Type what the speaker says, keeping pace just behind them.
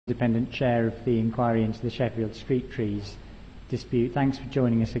Independent Chair of the Inquiry into the Sheffield Street Trees dispute. Thanks for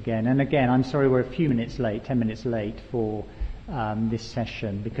joining us again. And again, I'm sorry we're a few minutes late, 10 minutes late for this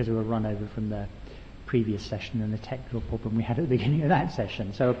session because of a run over from the previous session and the technical problem we had at the beginning of that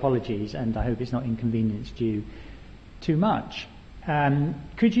session. So apologies, and I hope it's not inconvenienced you too much.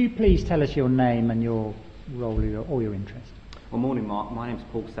 Could you please tell us your name and your role or your interest? Well, morning, Mark. My name's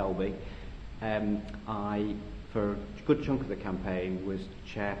Paul Selby. I, for a good chunk of the campaign, was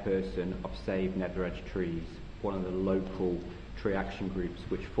chairperson of Save Nether Edge Trees, one of the local tree action groups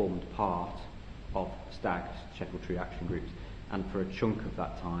which formed part of STAG's Sheffield Tree Action Groups. And for a chunk of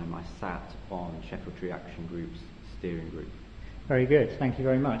that time, I sat on Sheffield Tree Action Group's steering group. Very good. Thank you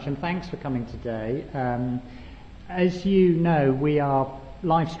very much. And thanks for coming today. As you know, we are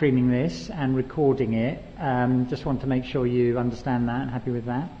live streaming this and recording it. Just want to make sure you understand that. Happy with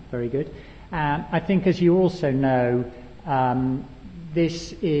that? Very good. I think, as you also know,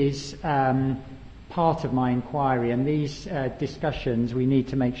 this is part of my inquiry, and these discussions we need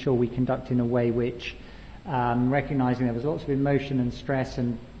to make sure we conduct in a way which, recognising there was lots of emotion and stress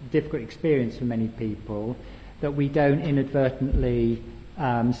and difficult experience for many people, that we don't inadvertently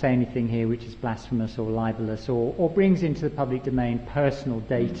say anything here which is blasphemous or libelous or brings into the public domain personal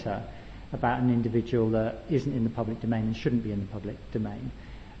data about an individual that isn't in the public domain and shouldn't be in the public domain.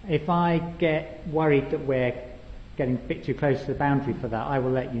 If I get worried that we're getting a bit too close to the boundary for that, I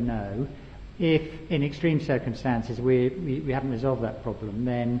will let you know. If in extreme circumstances we haven't resolved that problem,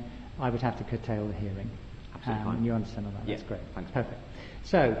 then I would have to curtail the hearing. Absolutely. You understand all that? Yeah, that's great. Thanks. Perfect.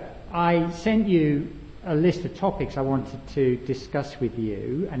 So I sent you a list of topics I wanted to discuss with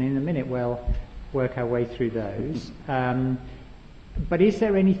you, and in a minute we'll work our way through those. But is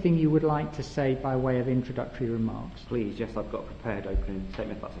there anything you would like to say by way of introductory remarks? Please, yes, I've got a prepared opening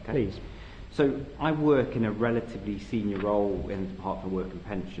statement, if that's okay. Please. So I work in a relatively senior role in the Department for Work and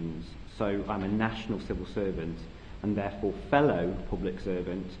Pensions, so I'm a national civil servant and therefore fellow public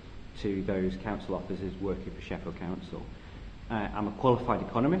servant to those council officers working for Sheffield Council. I'm a qualified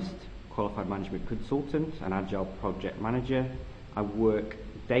economist, qualified management consultant, an agile project manager. I work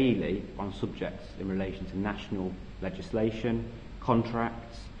daily on subjects in relation to national legislation,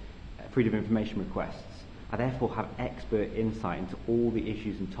 contracts, freedom of information requests. I therefore have expert insight into all the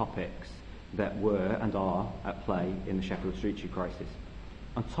issues and topics that were and are at play in the Sheffield Street Tree crisis.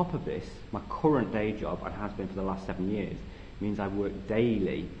 On top of this, my current day job, and has been for the last 7 years, means I work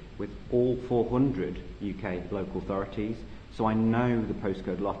daily with all 400 UK local authorities, so I know the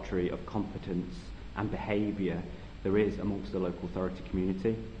postcode lottery of competence and behaviour there is amongst the local authority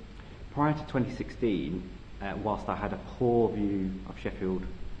community. Prior to 2016, whilst I had a poor view of Sheffield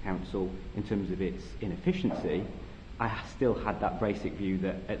Council in terms of its inefficiency, I still had that basic view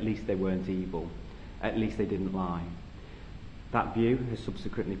that at least they weren't evil, at least they didn't lie. That view has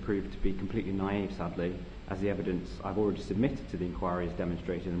subsequently proved to be completely naive, sadly, as the evidence I've already submitted to the inquiry has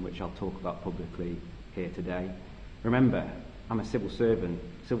demonstrated, and which I'll talk about publicly here today. Remember, I'm a civil servant.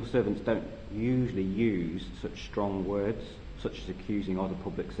 Civil servants don't usually use such strong words, such as accusing other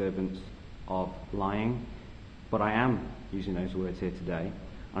public servants of lying, but I am using those words here today,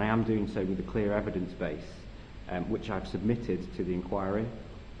 and I am doing so with a clear evidence base, which I've submitted to the inquiry.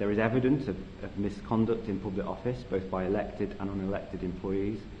 There is evidence of misconduct in public office, both by elected and unelected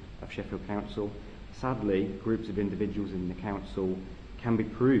employees of Sheffield Council. Sadly, groups of individuals in the council can be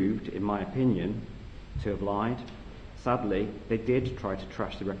proved, in my opinion, to have lied. Sadly, they did try to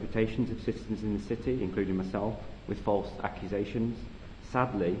trash the reputations of citizens in the city, including myself, with false accusations.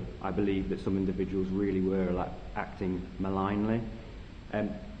 Sadly, I believe that some individuals really were acting malignly.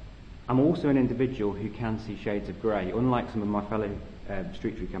 I'm also an individual who can see shades of grey. Unlike some of my fellow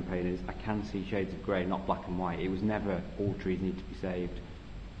street tree campaigners, I can see shades of grey, not black and white. It was never all trees need to be saved,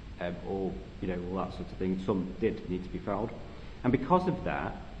 or all that sort of thing. Some did need to be felled, and because of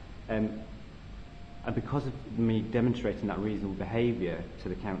that, and because of me demonstrating that reasonable behaviour to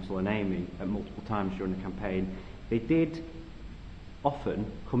the council and Amy at multiple times during the campaign, they did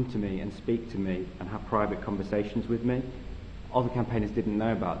often come to me and speak to me and have private conversations with me. Other campaigners didn't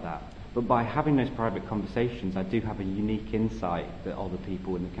know about that, but by having those private conversations, I do have a unique insight that other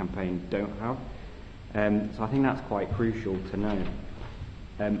people in the campaign don't have. So I think that's quite crucial to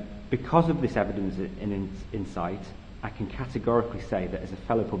know. Because of this evidence and insight, I can categorically say that as a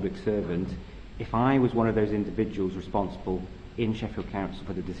fellow public servant, if I was one of those individuals responsible in Sheffield Council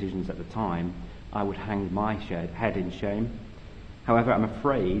for the decisions at the time, I would hang my head in shame. However, I'm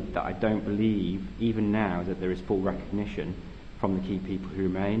afraid that I don't believe, even now, that there is full recognition from the key people who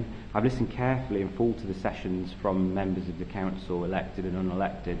remain. I've listened carefully and full to the sessions from members of the council, elected and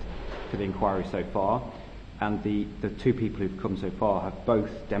unelected, for the inquiry so far, And the two people who've come so far have both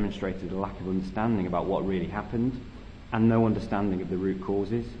demonstrated a lack of understanding about what really happened and no understanding of the root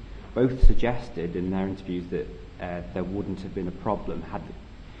causes. Both suggested in their interviews that there wouldn't have been a problem had the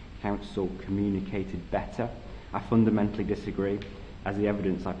council communicated better. I fundamentally disagree, as the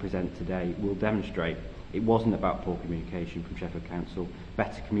evidence I present today will demonstrate. It wasn't about poor communication from Sheffield Council.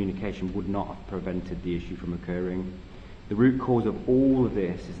 Better communication would not have prevented the issue from occurring. The root cause of all of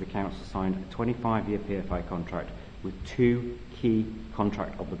this is the council signed a 25-year PFI contract with two key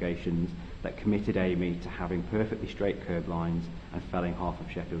contract obligations that committed Amy to having perfectly straight curb lines and felling half of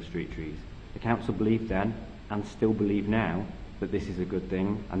Sheffield street trees. The council believed then, and still believe now, that this is a good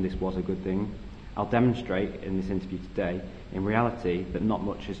thing, and this was a good thing. I'll demonstrate in this interview today, in reality, that not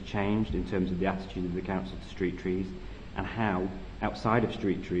much has changed in terms of the attitude of the council to street trees, and how, outside of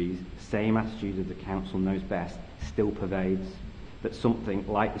street trees, the same attitude of the council knows best still pervades, that something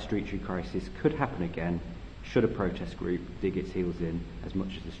like the street tree crisis could happen again should a protest group dig its heels in as much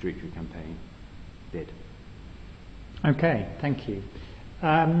as the street tree campaign did. Okay, thank you.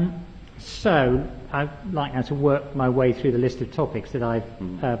 So I'd like now to work my way through the list of topics that I've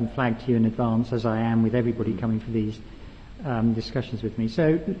flagged to you in advance, as I am with everybody coming for these discussions with me.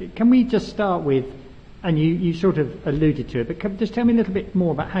 So can we just start with, and you sort of alluded to it, but just tell me a little bit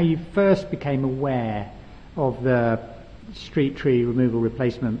more about how you first became aware of the street tree removal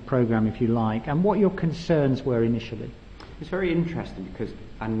replacement programme, if you like, and what your concerns were initially. It's very interesting because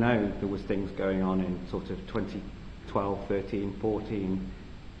I know there was things going on in sort of 2012, 13, 14.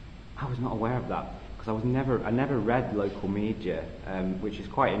 I was not aware of that because I never read local media, which is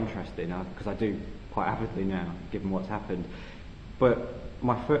quite interesting because I do quite avidly now, given what's happened. But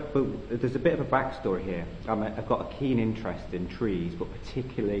there's a bit of a backstory here. I've got a keen interest in trees, but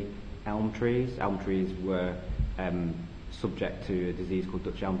particularly elm trees. Elm trees were subject to a disease called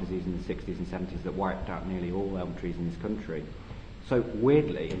Dutch elm disease in the 60s and 70s that wiped out nearly all elm trees in this country. So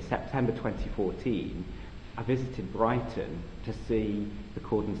weirdly, in September 2014, I visited Brighton to see the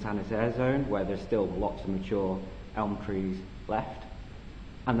Cordon Sanitaire zone, where there's still lots of mature elm trees left.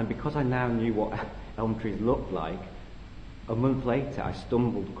 And then because I now knew what elm trees looked like, a month later I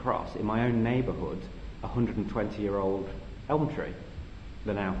stumbled across, in my own neighbourhood, a 120-year-old elm tree,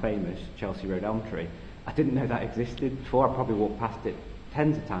 the now famous Chelsea Road elm tree. I didn't know that existed before. I probably walked past it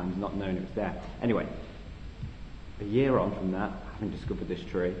tens of times not knowing it was there. Anyway, a year on from that, having discovered this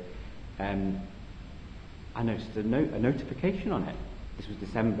tree, I noticed a notification on it. This was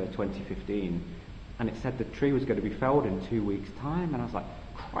December 2015, and it said the tree was going to be felled in 2 weeks' time, and I was like,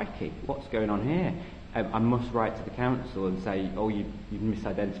 crikey, what's going on here? I must write to the council and say, oh, you've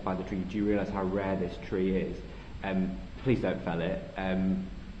misidentified the tree. Do you realise how rare this tree is? Please don't fell it. And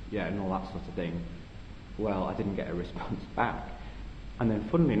all that sort of thing. Well, I didn't get a response back. And then,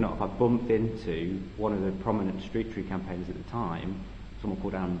 funnily enough, I bumped into one of the prominent street tree campaigners at the time, someone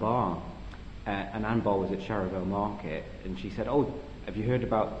called Anne Barr. And Anne Barr was at Sharrowvale Market, and she said, oh, have you heard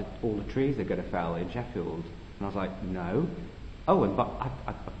about all the trees they're going to fell in Sheffield? And I was like, no. Oh, and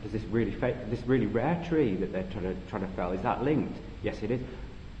there's this really rare tree that they're trying to fell. Is that linked? Yes, it is.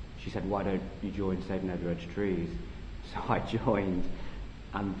 She said, why don't you join Save No Edge Trees? So I joined,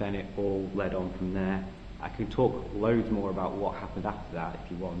 and then it all led on from there. I can talk loads more about what happened after that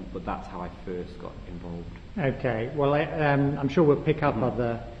if you want, but that's how I first got involved. Okay, well, I'm sure we'll pick up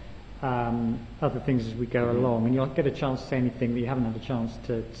other things as we go along, and you'll get a chance to say anything that you haven't had a chance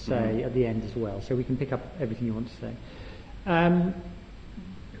to say at the end as well, so we can pick up everything you want to say.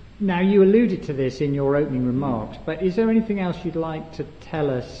 Now, you alluded to this in your opening remarks, but is there anything else you'd like to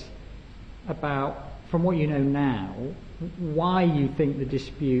tell us about, from what you know now, why you think the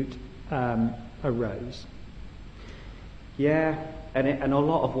dispute arose? Yeah, and a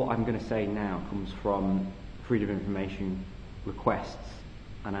lot of what I'm going to say now comes from freedom of information requests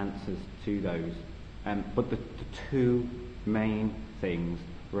and answers to those. But the two main things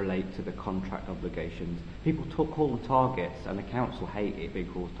relate to the contract obligations. People call them targets, and the council hate it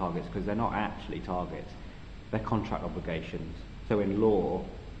being called targets because they're not actually targets. They're contract obligations. So in law,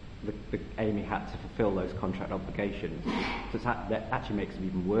 Amy had to fulfil those contract obligations. So that actually makes them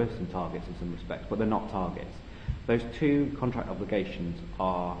even worse than targets in some respects, but they're not targets. Those two contract obligations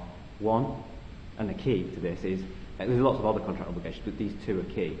are one, and the key to this is, there's lots of other contract obligations, but these two are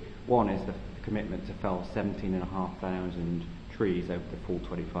key. One is the commitment to fell 17,500 trees over the full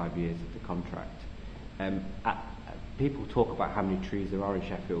 25 years of the contract. People talk about how many trees there are in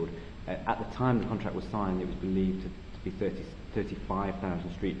Sheffield. At the time the contract was signed, it was believed to be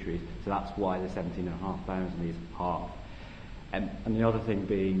 35,000 street trees, so that's why the 17,500 is half. And the other thing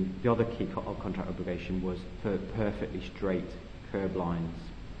being, the other key contract obligation was for perfectly straight curb lines.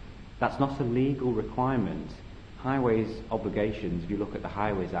 That's not a legal requirement. Highways obligations, if you look at the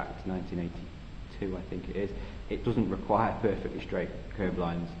Highways Act 1982, I think it is, it doesn't require perfectly straight curb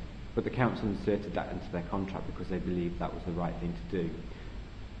lines, but the council inserted that into their contract because they believed that was the right thing to do.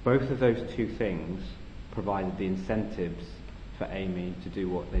 Both of those two things provided the incentives for Amy to do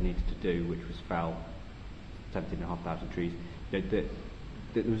what they needed to do, which was fell 17,500 trees.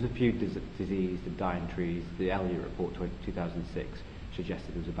 There was a few diseased and dying trees. The Elliott report 2006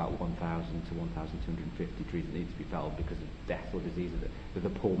 suggested there was about 1,000 to 1,250 trees that needed to be felled because of death or disease that the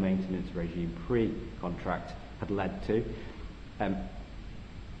poor maintenance regime pre-contract had led to.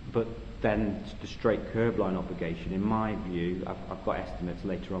 But then the straight curb line obligation, in my view, I've got estimates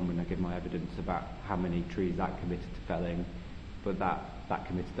later on when I give my evidence about how many trees that committed to felling, but that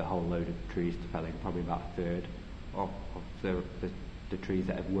committed a whole load of trees to felling, probably about a third of the trees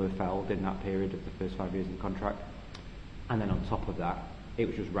that were felled in that period of the first 5 years of the contract. And then on top of that, it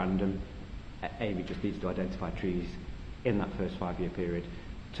was just random. Amy just needs to identify trees in that first 5 year period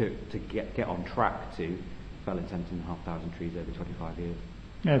to get on track to felling 17,500 trees over 25 years.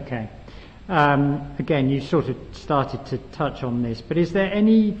 Okay. Again, you sort of started to touch on this, but is there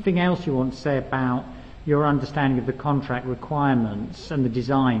anything else you want to say about your understanding of the contract requirements and the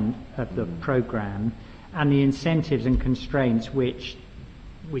design of the programme and the incentives and constraints which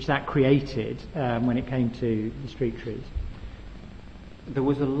that created when it came to the street trees? There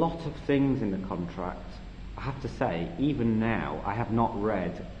was a lot of things in the contract. I have to say, even now, I have not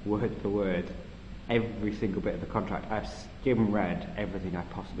read word for word every single bit of the contract. I've skim-read everything I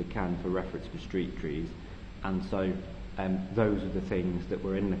possibly can for reference to street trees, and so those are the things that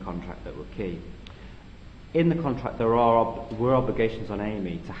were in the contract that were key. In the contract, there were obligations on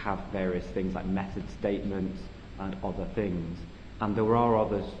Amy to have various things like method statements and other things, and there are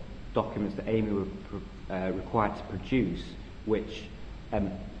other documents that Amy were required to produce, which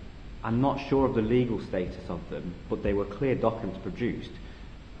I'm not sure of the legal status of them, but they were clear documents produced.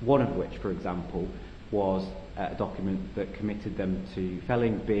 One of which, for example, was a document that committed them to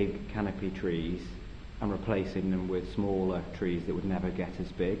felling big canopy trees and replacing them with smaller trees that would never get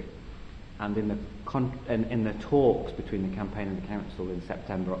as big. And in the talks between the campaign and the council in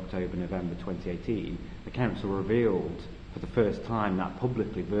September, October, November 2018, the council revealed for the first time that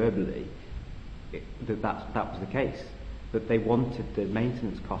publicly, verbally, that was the case. That they wanted the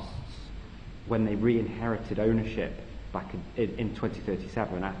maintenance costs when they re-inherited ownership back in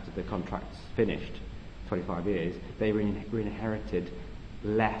 2037 after the contract's finished, 25 years, they re-inherited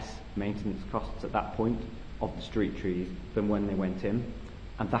less maintenance costs at that point of the street trees than when they went in.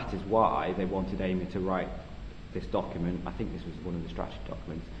 And that is why they wanted Amy to write this document. I think this was one of the strategy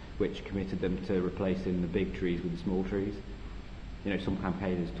documents, which committed them to replacing the big trees with the small trees. You know, some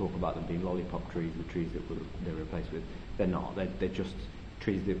campaigners talk about them being lollipop trees, the trees that they're replaced with. They're not. They're just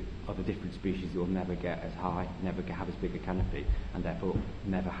trees that of a different species that will never get as high, never have as big a canopy, and therefore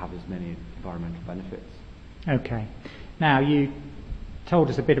never have as many environmental benefits. Okay. Now, you told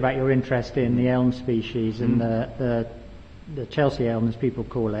us a bit about your interest in the elm species and the Chelsea elm, as people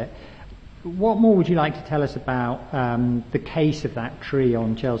call it. What more would you like to tell us about the case of that tree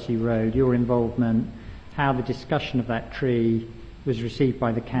on Chelsea Road, your involvement, how the discussion of that tree was received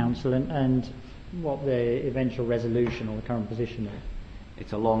by the council, and what the eventual resolution or the current position is?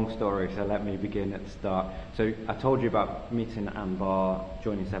 It's a long story, so let me begin at the start. So I told you about meeting Ann Barr,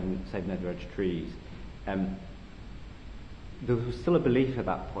 joining Save Nether-Edge Trees. There was still a belief at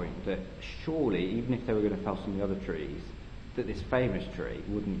that point that surely, even if they were going to fell some of the other trees, that this famous tree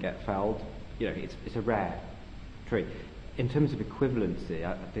wouldn't get felled. You know, it's a rare tree. In terms of equivalency,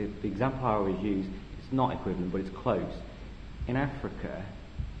 the example I always use, it's not equivalent, but it's close. In Africa,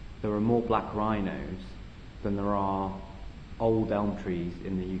 there are more black rhinos than there are old elm trees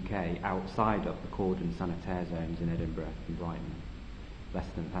in the UK outside of the cordon sanitaire zones in Edinburgh and Brighton. Less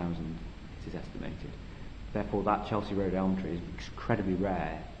than 1,000, it is estimated. Therefore, that Chelsea Road elm tree is incredibly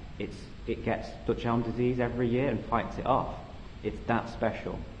rare. It gets Dutch elm disease every year and fights it off. It's that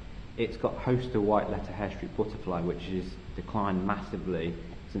special. It's got host of white letter hair streak butterfly, which has declined massively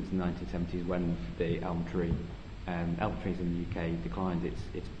since the 1970s when the elm trees in the UK declined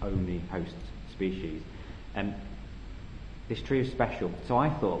its only host species. This tree is special. So I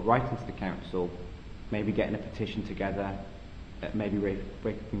thought, writing to the council, maybe getting a petition together, maybe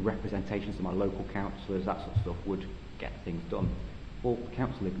making representations to my local councillors, that sort of stuff would get things done. Well, the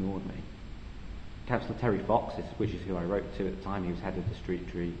council ignored me. Councillor Terry Fox, which is who I wrote to at the time, he was head of the street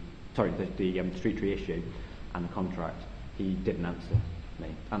tree issue and the contract. He didn't answer me.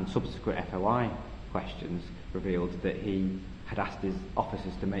 And subsequent FOI questions revealed that he had asked his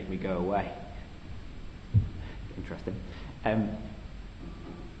officers to make me go away. Interesting.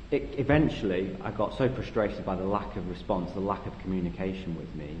 Eventually, I got so frustrated by the lack of response, the lack of communication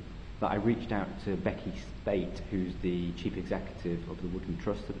with me, that I reached out to Becky Spate, who's the chief executive of the Woodland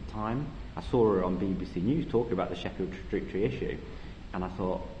Trust at the time. I saw her on BBC News talking about the Sheffield Street Tree issue, and I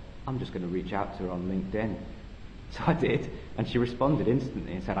thought, I'm just going to reach out to her on LinkedIn. So I did, and she responded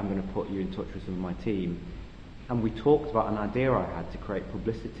instantly and said, I'm going to put you in touch with some of my team. And we talked about an idea I had to create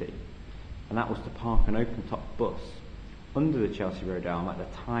publicity, and that was to park an open-top bus under the Chelsea Road elm at the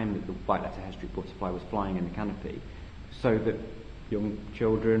time that the white letter Hare Street butterfly was flying in the canopy, so that young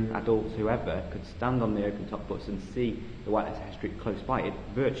children, adults, whoever, could stand on the open-top bus and see the white letter Hare Street close by. It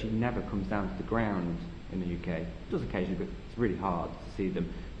virtually never comes down to the ground in the UK. It does occasionally, but it's really hard to see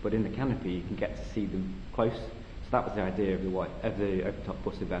them. But in the canopy, you can get to see them close. So that was the idea of the open-top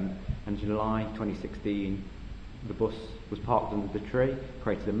bus event. And July 2016, the bus was parked under the tree,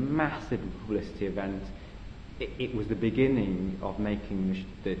 created a massive publicity event. It was the beginning of making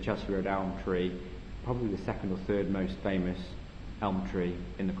the Chelsea Road elm tree probably the second or third most famous elm tree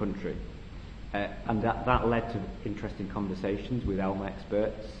in the country. And that led to interesting conversations with elm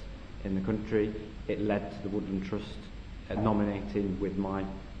experts in the country. It led to the Woodland Trust nominating, with my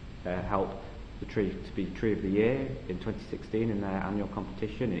help, the tree to be Tree of the Year in 2016 in their annual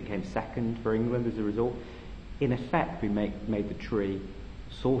competition. It came second for England as a result. In effect, we made the tree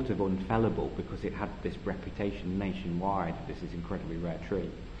sort of unfellable because it had this reputation nationwide. This is incredibly rare tree.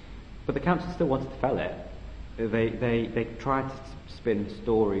 But the council still wanted to fell it. They tried to spin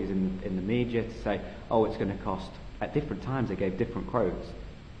stories in the media to say, oh, it's going to cost, at different times they gave different quotes,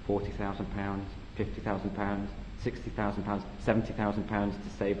 £40,000, £50,000, £60,000, £70,000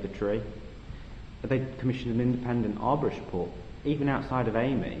 to save the tree. But they commissioned an independent arborist report. Even outside of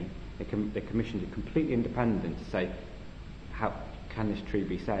Amy, they commissioned it completely independent to say, how can this tree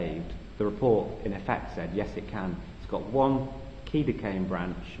be saved? The report, in effect, said, yes, it can. It's got one key decaying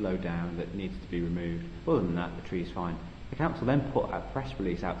branch low down that needs to be removed. Other than that, the tree is fine. The council then put a press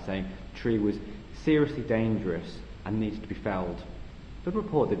release out saying the tree was seriously dangerous and needs to be felled. The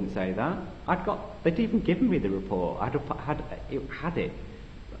report didn't say that. They'd even given me the report. Had it.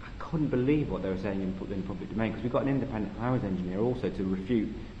 I couldn't believe what they were saying in public domain, because we got an independent highways engineer also to refute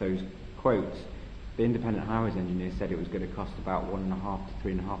those quotes. The independent highways engineer said it was going to cost about £1,500 to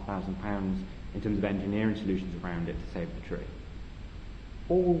 £3,500 in terms of engineering solutions around it to save the tree.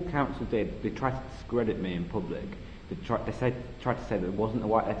 All council did, they tried to discredit me in public. They tried to say that there wasn't a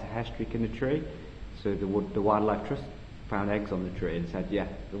white letter Hare streak in the tree. So the Wildlife Trust found eggs on the tree and said, yeah,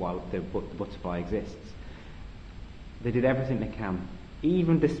 the butterfly exists. They did everything they can.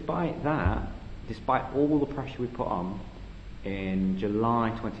 Even despite that, despite all the pressure we put on, in July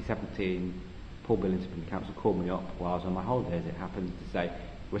 2017, Paul Billington from the council called me up while I was on my holidays, it happened, to say,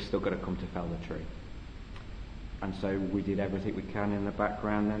 we're still going to come to fell the tree. And so we did everything we can in the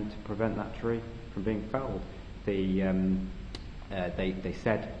background then to prevent that tree from being felled. They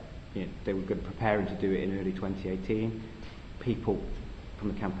said they were going to prepare to do it in early 2018. People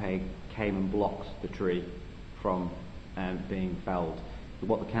from the campaign came and blocked the tree from being felled. But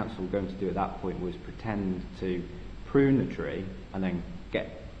what the council were going to do at that point was pretend to prune the tree and then get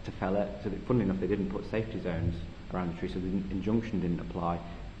to fell it. So that, funnily enough, they didn't put safety zones around the tree, so the injunction didn't apply.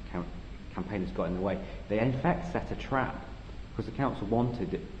 Campaigners got in the way. They in fact set a trap, because the council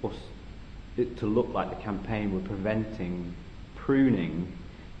wanted it to look like the campaign were preventing pruning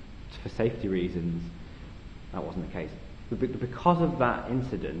for safety reasons. That wasn't the case. But because of that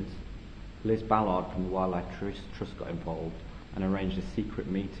incident, Liz Ballard from the Wildlife Trust got involved and arranged a secret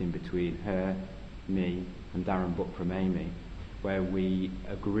meeting between her, me and Darren Butt from Amy, where we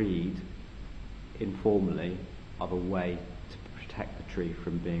agreed informally of a way to protect the tree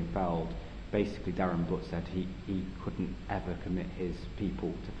from being felled. Basically, Darren Butt said he couldn't ever commit his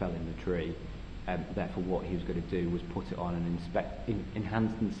people to felling the tree. Therefore, what he was going to do was put it on an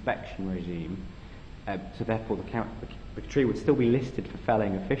enhanced inspection regime. So therefore, the tree would still be listed for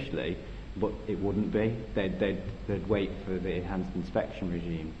felling officially, but it wouldn't be. They'd wait for the enhanced inspection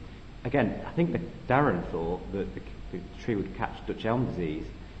regime. Again, I think that Darren thought that the tree would catch Dutch elm disease,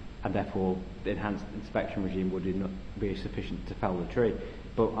 and therefore the enhanced inspection regime would not be sufficient to fell the tree.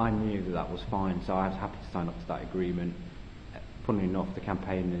 But I knew that was fine, so I was happy to sign up to that agreement. Funnily enough, the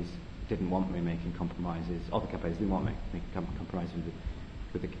campaigners didn't want me making compromises. Other campaigners didn't want me making compromises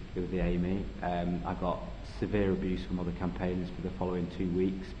with the Amy. I got severe abuse from other campaigners for the following 2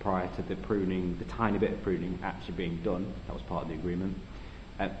 weeks prior to the pruning, the tiny bit of pruning actually being done. That was part of the agreement.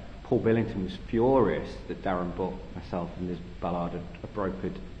 Paul Billington was furious that Darren Butt, myself and Liz Ballard had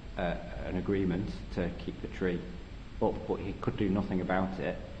brokered an agreement to keep the tree up, but he could do nothing about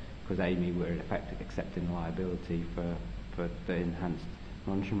it because Amy were in effect accepting liability for the enhanced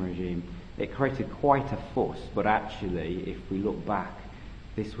monitoring regime. It created quite a fuss, but actually, if we look back,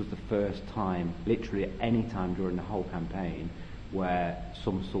 this was the first time, literally at any time during the whole campaign, where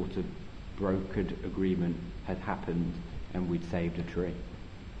some sort of brokered agreement had happened and we'd saved a tree.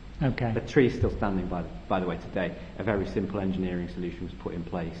 Okay. The tree is still standing, by the way, today. A very simple engineering solution was put in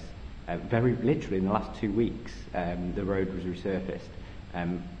place. Very literally in the last 2 weeks, the road was resurfaced,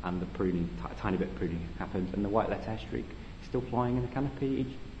 and the pruning, tiny bit of pruning happened, and the white-let estuary is still flying in the canopy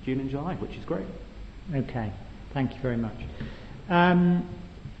each June and July, which is great. Okay, thank you very much.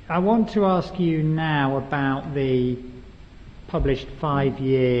 I want to ask you now about the published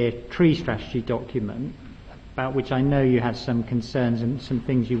 5-year tree strategy document, about which I know you have some concerns and some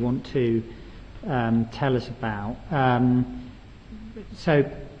things you want to tell us about. So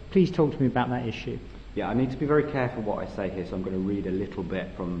please talk to me about that issue. Yeah, I need to be very careful what I say here, so I'm going to read a little bit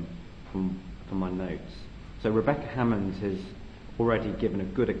from my notes. So Rebecca Hammond has already given a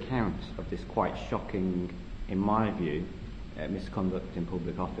good account of this quite shocking, in my view, misconduct in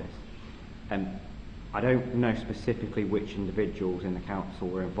public office. I don't know specifically which individuals in the council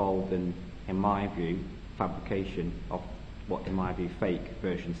were involved in my view, fabrication of what, in my view, fake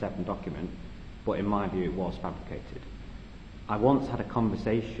version 7 document, but in my view it was fabricated. I once had a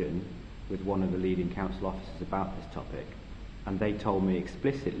conversation with one of the leading council officers about this topic, and they told me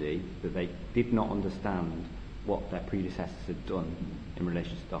explicitly that they did not understand what their predecessors had done in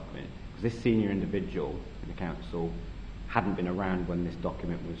relation to the document. Because this senior individual in the council hadn't been around when this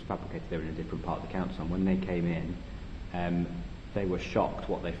document was fabricated. They were in a different part of the council, and when they came in, they were shocked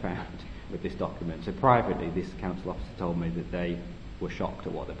what they found with this document. So privately, this council officer told me that they were shocked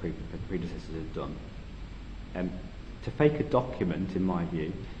at what their predecessors had done. To fake a document, in my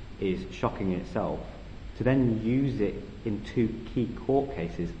view, is shocking in itself. To then use it in 2 key court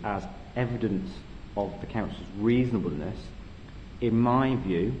cases as evidence of the council's reasonableness, in my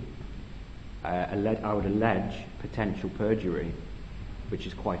view, I would allege potential perjury, which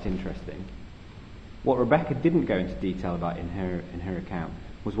is quite interesting. What Rebecca didn't go into detail about in her account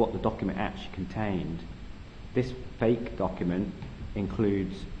was what the document actually contained. This fake document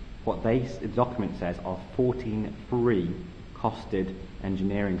includes what the document says are 14 free costed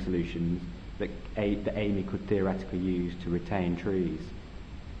engineering solutions that Amy could theoretically use to retain trees.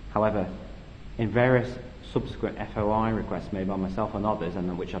 However, in various subsequent FOI requests made by myself and others,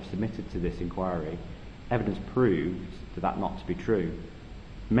 and which I've submitted to this inquiry, evidence proves that not to be true.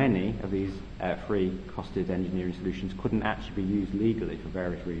 Many of these free costed engineering solutions couldn't actually be used legally for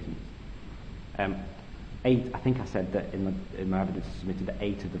various reasons. 8, I think I said that in my evidence submitted that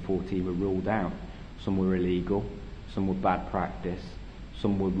 8 of the 14 were ruled out. Some were illegal, some were bad practice,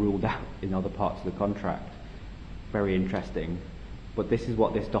 some were ruled out in other parts of the contract. Very interesting. But this is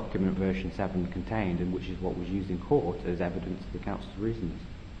what this document version 7 contained, and which is what was used in court as evidence of the council's reasons.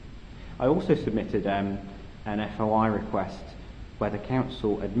 I also submitted an FOI request where the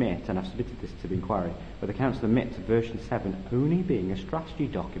council admit, and I've submitted this to the inquiry, where the council admit to version 7 only being a strategy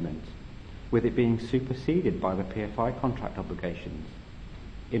document, with it being superseded by the PFI contract obligations.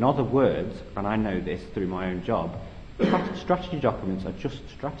 In other words, and I know this through my own job, strategy documents are just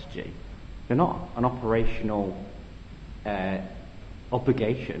strategy. They're not an operational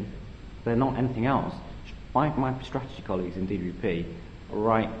obligation. They're not anything else. My strategy colleagues in DWP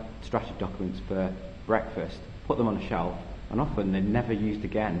write strategy documents for breakfast, put them on a shelf, and often they're never used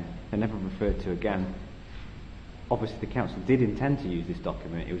again. They're never referred to again. Obviously the council did intend to use this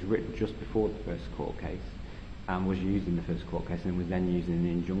document. It was written just before the first court case and was used in the first court case and was then used in the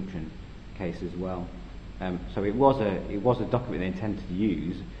injunction case as well. So it was a document they intended to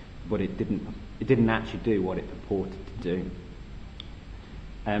use, but it didn't actually do what it purported to do.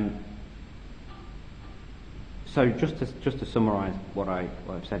 So just to summarise what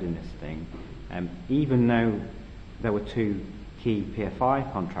I've said in this thing, even though there were 2 key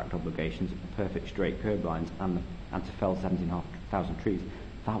PFI contract obligations of the perfect straight curb lines and to fell 17,500 trees,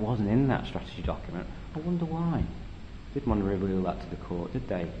 that wasn't in that strategy document. I wonder why. Didn't want to reveal that to the court, did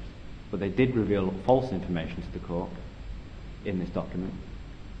they? But they did reveal false information to the court in this document.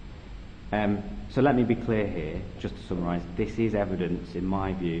 So let me be clear here, just to summarise, this is evidence, in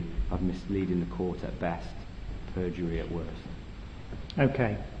my view, of misleading the court at best, perjury at worst.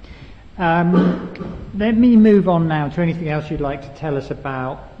 Okay. Let me move on now to anything else you'd like to tell us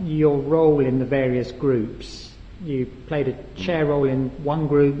about your role in the various groups. You played a chair role in one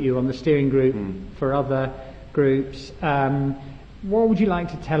group, you were on the steering group for other groups. What would you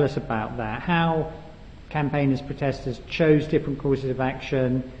like to tell us about that? How campaigners, protesters chose different courses of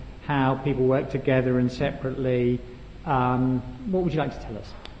action, how people work together and separately. What would you like to tell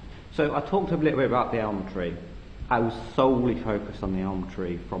us? So I talked a little bit about the elm tree, I was solely focused on the elm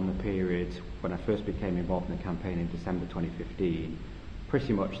tree from the period when I first became involved in the campaign in December 2015,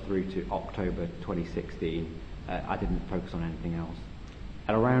 pretty much through to October 2016. I didn't focus on anything else.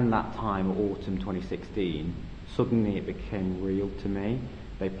 And around that time, autumn 2016, suddenly it became real to me.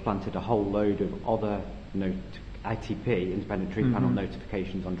 They planted a whole load of other ITP, Independent Tree Panel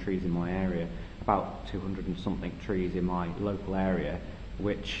notifications on trees in my area, about 200 and something trees in my local area,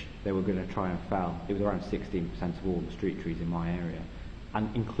 which they were going to try and fell. It was around 16% of all the street trees in my area,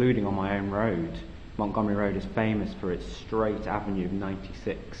 and including on my own road. Montgomery Road is famous for its straight avenue of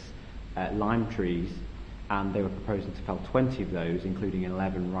 96 lime trees, and they were proposing to fell 20 of those, including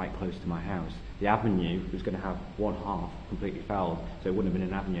 11 right close to my house. The avenue was going to have one half completely felled, so it wouldn't have been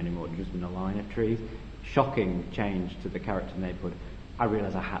an avenue anymore, it would just been a line of trees. Shocking change to the character of the neighbourhood. I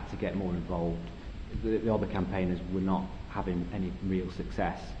realised I had to get more involved. The other campaigners were not having any real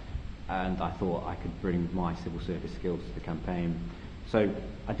success, and I thought I could bring my civil service skills to the campaign. So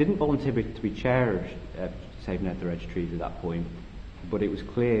I didn't volunteer to be chair of Save Nether Edge Trees at that point, but it was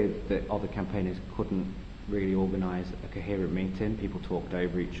clear that other campaigners couldn't really organise a coherent meeting. People talked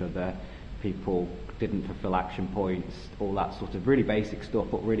over each other, people didn't fulfil action points, all that sort of really basic stuff,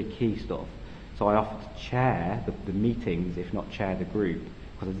 but really key stuff. So I offered to chair the meetings, if not chair the group,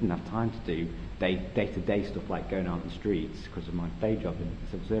 because I didn't have time to do day-to-day stuff like going out in the streets because of my day job in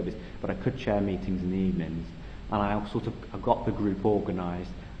the civil service, but I could chair meetings in the evenings. And I got the group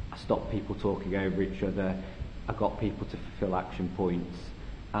organised, I stopped people talking over each other, I got people to fulfil action points,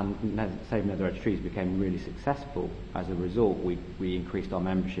 and Save Nether Edge Trees became really successful. As a result, we increased our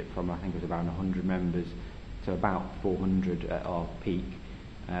membership from, I think it was around 100 members to about 400 at our peak.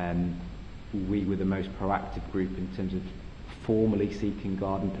 We were the most proactive group in terms of formally seeking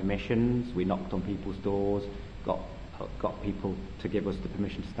garden permissions. We knocked on people's doors, got people to give us the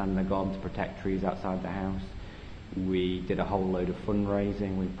permission to stand in their garden to protect trees outside the house. We did a whole load of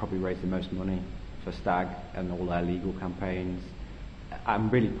fundraising. We probably raised the most money for Stag and all their legal campaigns. I'm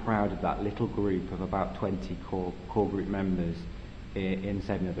really proud of that little group of about 20 core group members in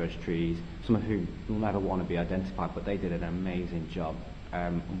Save Nether Edge Trees, some of whom will never want to be identified, but they did an amazing job.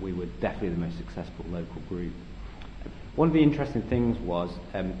 We were definitely the most successful local group. One of the interesting things was,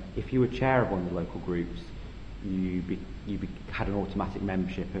 if you were chair of one of the local groups, you had an automatic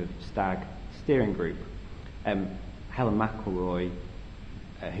membership of Stag steering group. Helen McElroy,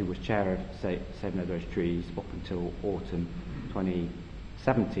 who was chair of Save Nether Edge Trees up until autumn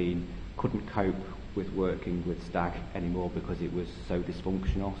 2017, couldn't cope with working with Stag anymore because it was so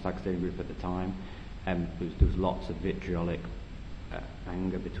dysfunctional, Stag steering group at the time. There was lots of vitriolic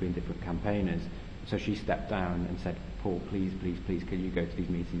anger between different campaigners. So she stepped down and said, Paul, please, can you go to these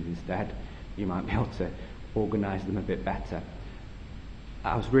meetings instead? You might be able to organise them a bit better.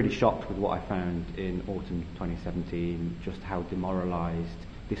 I was really shocked with what I found in autumn 2017, just how demoralised,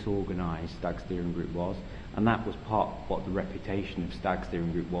 disorganised Stag Steering Group was, and that was part of what the reputation of Stag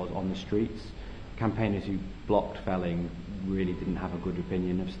Steering Group was on the streets. Campaigners who blocked felling really didn't have a good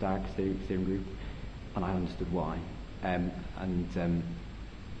opinion of Stag Steering Group, and I understood why.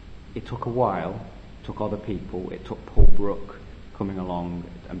 It took a while, took other people, it took Paul Brook coming along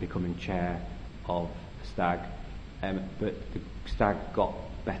and becoming chair of Stag, but the Stag got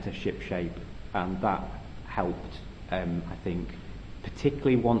better ship shape, and that helped, I think,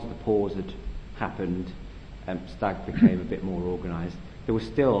 particularly once the pause had happened. Stag became a bit more organised. There was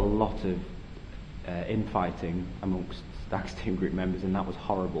still a lot of infighting amongst Stag Steering Group members, and that was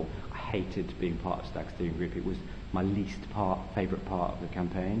horrible. I hated being part of Stag Steering Group. It was my least favourite part of the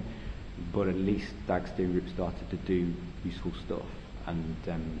campaign, but at least Stag Steering Group started to do useful stuff, and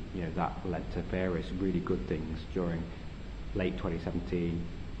that led to various really good things during late 2017,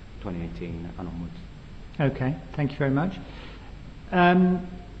 2018 and onwards. Okay, thank you very much.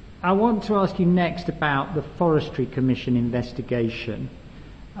 I want to ask you next about the Forestry Commission investigation,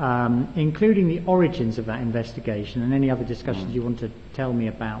 including the origins of that investigation and any other discussions you want to tell me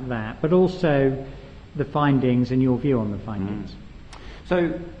about that, but also the findings and your view on the findings.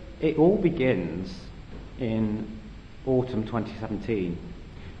 So it all begins in autumn 2017.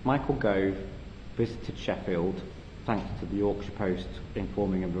 Michael Gove visited Sheffield, thanks to the Yorkshire Post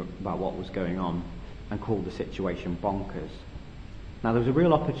informing him about what was going on, and called the situation bonkers. Now, there was a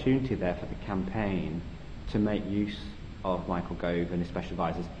real opportunity there for the campaign to make use of Michael Gove and his special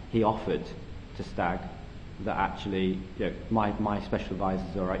advisors. He offered to Stag that actually, my special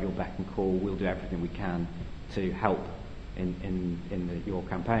advisors are at your beck and call, we'll do everything we can to help in your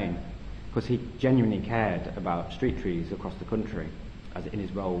campaign, because he genuinely cared about street trees across the country, as in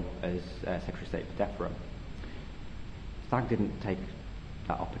his role as Secretary of State for DEFRA. Stag didn't take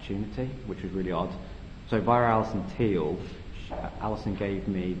that opportunity, which was really odd. So via Alison Teal, Alison gave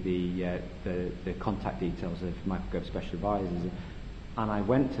me the contact details of Michael Gove Special Advisors, and I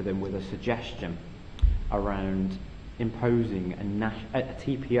went to them with a suggestion around imposing a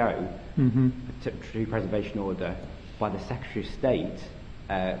TPO, a Tree Preservation Order, by the Secretary of State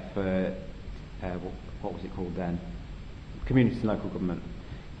for what was it called then? Community and Local Government,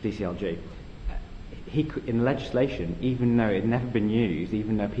 DCLG. He could, in legislation, even though it had never been used,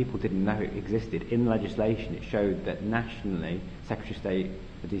 even though people didn't know it existed, in legislation it showed that nationally, Secretary of State,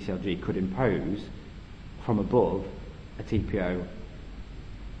 the DCLG, could impose from above a TPO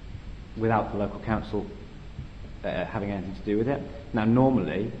without the local council having anything to do with it. Now,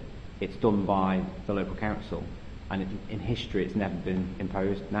 normally, it's done by the local council, and in history it's never been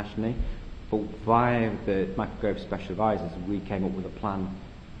imposed nationally. But via the Michael Gove Special Advisors, we came up with a plan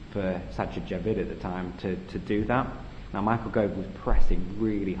for Sajid Javid at the time to do that. Now, Michael Gove was pressing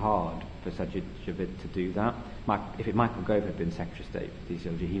really hard for Sajid Javid to do that. If Michael Gove had been Secretary of State for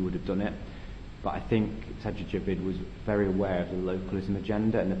DCLG, he would have done it. But I think Sajid Javid was very aware of the localism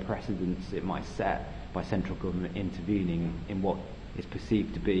agenda and the precedents it might set by central government intervening in what is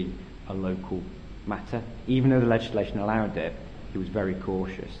perceived to be a local matter. Even though the legislation allowed it, he was very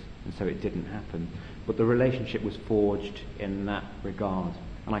cautious, and so it didn't happen. But the relationship was forged in that regard.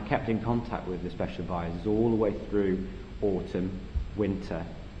 And I kept in contact with the special advisors all the way through autumn, winter,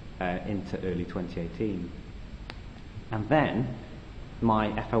 into early 2018. And then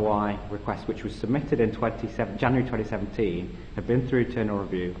my FOI request, which was submitted in January 2017, had been through internal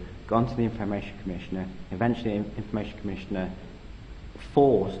review, gone to the Information Commissioner. Eventually, the Information Commissioner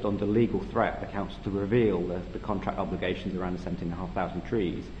forced, under legal threat, the council to reveal the contract obligations around the 17,500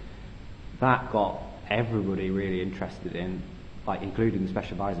 trees. That got everybody really interested in, like including the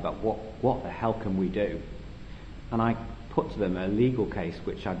special advisor, about what the hell can we do? And I put to them a legal case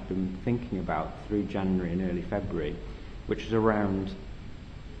which I'd been thinking about through January and early February, which is around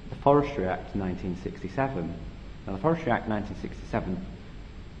the Forestry Act 1967. Now, the Forestry Act 1967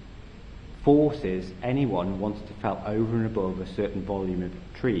 forces anyone who wants to fell over and above a certain volume of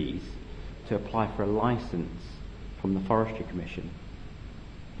trees to apply for a licence from the Forestry Commission.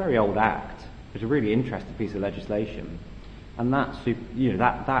 Very old act. It's a really interesting piece of legislation, and that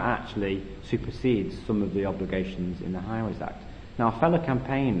actually supersedes some of the obligations in the Highways Act. Now, a fellow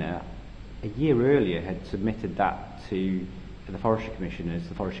campaigner a year earlier had submitted that to the Forestry Commission, as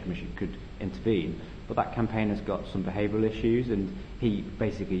the Forestry Commission could intervene, but that campaigner's got some behavioural issues, and he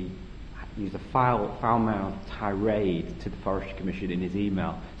basically used a foul-mouthed tirade to the Forestry Commission in his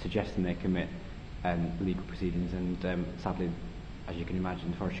email, suggesting they commit legal proceedings, and sadly, as you can imagine,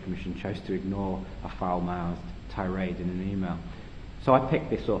 the Forestry Commission chose to ignore a foul-mouthed tirade in an email. So I picked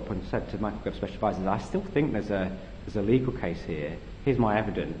this up and said to Michael Gove Special Advisors, I still think there's a legal case here. Here's my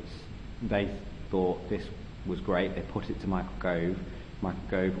evidence. They thought this was great. They put it to Michael Gove. Michael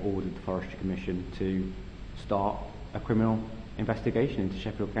Gove ordered the Forestry Commission to start a criminal investigation into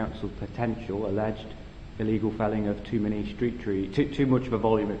Sheffield Council's potential alleged illegal felling of too much of a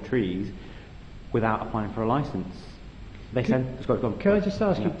volume of trees without applying for a licence. They said, can I just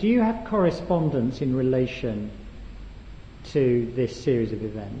ask you, do you have correspondence in relation to this series of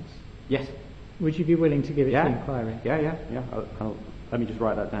events? Yes. Would you be willing to give it to the inquiry? Yeah. Let me just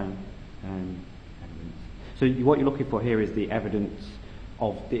write that down. So what you're looking for here is the evidence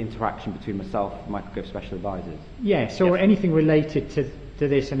of the interaction between myself and Michael Gove Special Advisors? Yes, or anything related to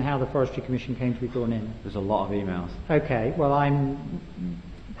this and how the Forestry Commission came to be drawn in. There's a lot of emails. Okay, well, I'm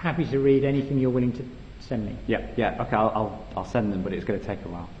happy to read anything you're willing to send me. Yeah. Okay, I'll send them, but it's going to take a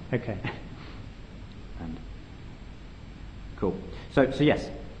while. Okay. And cool. So yes,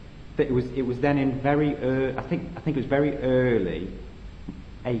 it was then in very I think it was very early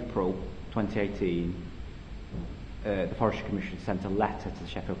April 2018. The Forestry Commission sent a letter to the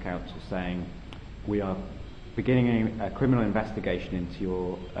Sheffield Council saying, we are beginning a criminal investigation into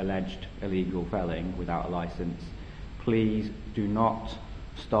your alleged illegal felling without a licence. Please do not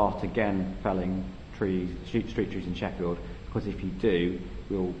start again felling street trees in Sheffield, because if you do,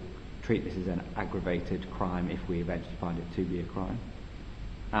 we'll treat this as an aggravated crime if we eventually find it to be a crime.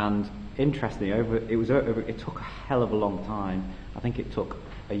 And interestingly, it took a hell of a long time. I think it took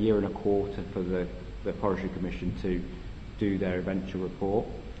a year and a quarter for the Forestry Commission to do their eventual report.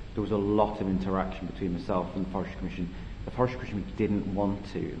 There was a lot of interaction between myself and the Forestry Commission. The Forestry Commission didn't want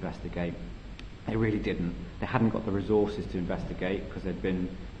to investigate. They really didn't. They hadn't got the resources to investigate because they'd been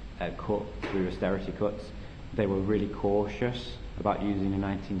cut through austerity cuts. They were really cautious about using a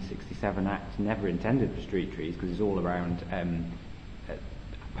 1967 Act, never intended for street trees, because it's all around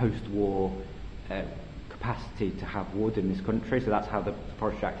post-war capacity to have wood in this country. So that's how the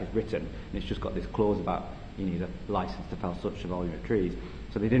Forestry Act is written, and it's just got this clause about you need a licence to fell such a volume of trees.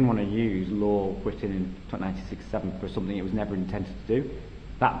 So they didn't want to use law written in 1967 for something it was never intended to do.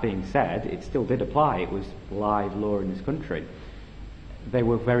 That being said, it still did apply. It was live law in this country. They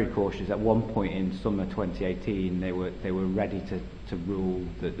were very cautious. At one point in summer 2018, they were ready to rule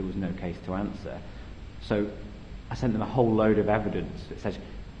that there was no case to answer. So I sent them a whole load of evidence that says,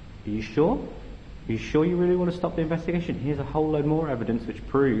 are you sure? Are you sure you really want to stop the investigation? Here's a whole load more evidence which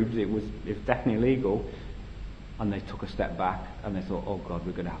proves it was definitely illegal. And they took a step back and they thought, oh God,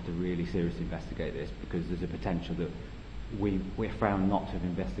 we're going to have to really seriously investigate this, because there's a potential that we're found not to have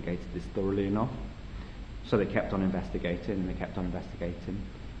investigated this thoroughly enough. So they kept on investigating and they kept on investigating.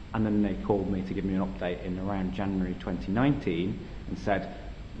 And then they called me to give me an update in around January 2019 and said,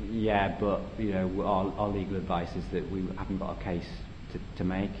 yeah, but our legal advice is that we haven't got a case to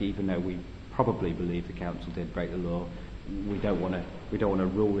make, even though we probably believe the council did break the law. We don't want to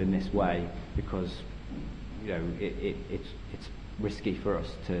rule in this way, because it's risky for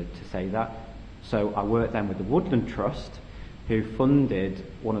us to say that. So I worked then with the Woodland Trust, who funded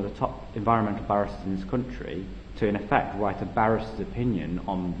one of the top environmental barristers in this country to, in effect, write a barrister's opinion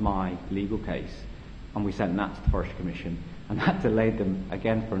on my legal case. And we sent that to the Forestry Commission, and that delayed them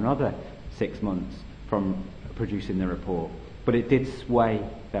again for another 6 months from producing their report. But it did sway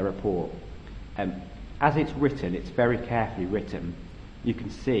their report. As it's written, it's very carefully written. You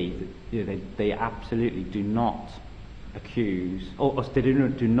can see that they absolutely do not accuse, or they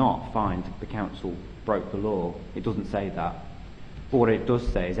do not find the council broke the law. It doesn't say that. But what it does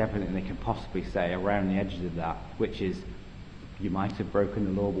say is everything they can possibly say around the edges of that, which is, you might have broken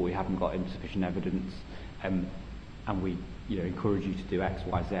the law, but we haven't got insufficient evidence, and we encourage you to do X,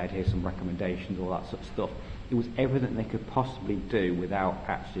 Y, Z, here's some recommendations, all that sort of stuff. It was everything they could possibly do without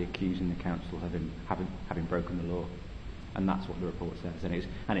actually accusing the council of having broken the law. And that's what the report says.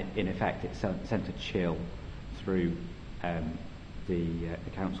 And in effect, it sent a chill through the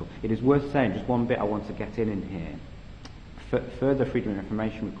council. It is worth saying, just one bit I want to get in here. Further freedom of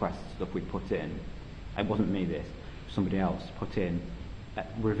information requests stuff we put in, it wasn't me this, somebody else put in,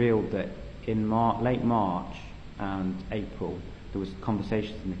 revealed that in late March and April, there was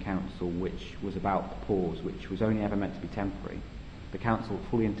conversations in the council which was about the pause, which was only ever meant to be temporary. The council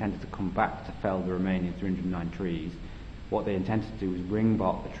fully intended to come back to fell the remaining 309 trees. What they intended to do was ring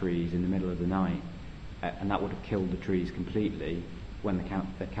bark the trees in the middle of the night, and that would have killed the trees completely when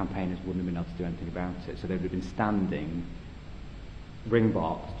the campaigners wouldn't have been able to do anything about it. So they would have been standing, ring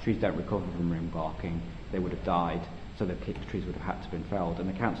barked. Trees don't recover from ring barking. They would have died, so the trees would have had to have been felled. And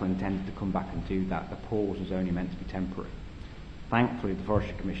the council intended to come back and do that. The pause was only meant to be temporary. Thankfully, the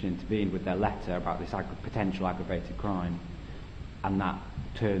Forestry Commission intervened with their letter about this potential aggravated crime, and that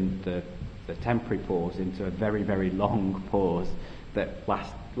turned the temporary pause into a very, very long pause that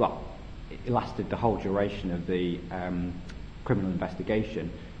lasted the whole duration of the criminal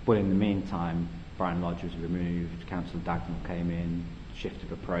investigation. But in the meantime, Brian Lodge was removed, Councillor Dagnall came in, shift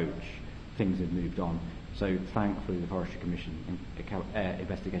of approach, things had moved on. So thankfully the Forestry Commission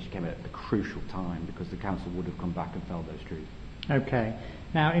investigation came at a crucial time, because the council would have come back and felled those trees. Okay.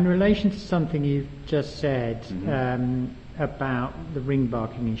 Now, in relation to something you've just said about the ring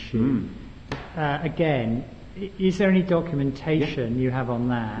barking issue, again, is there any documentation you have on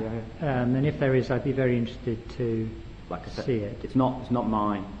that? And if there is, I'd be very interested to see it. It's not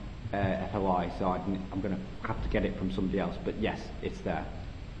my FOI, so I'm going to have to get it from somebody else. But yes, it's there.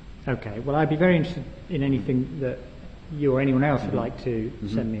 Okay. Well, I'd be very interested in anything that you or anyone else would like to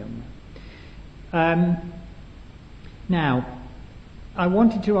send me on that. Now, I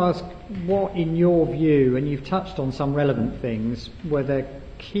wanted to ask what, in your view, and you've touched on some relevant things, were the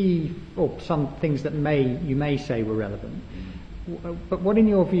key, or some things that you may say were relevant, but what, in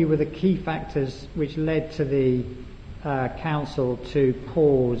your view, were the key factors which led to the council to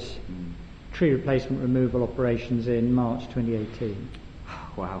pause tree replacement removal operations in March 2018?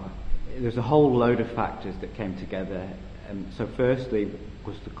 Wow. There's a whole load of factors that came together. So firstly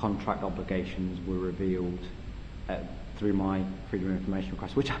was the contract obligations were revealed through my freedom of information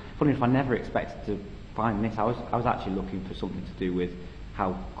request, which, funny enough, I never expected to find this. I was actually looking for something to do with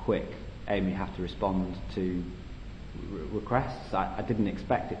how quick Amy have to respond to requests. I didn't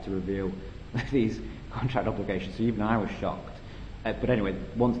expect it to reveal these contract obligations, so even I was shocked. But anyway,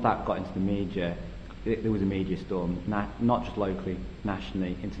 once that got into the media, there was a media storm, not just locally,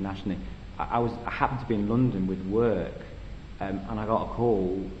 nationally, internationally. I happened to be in London with work, and I got a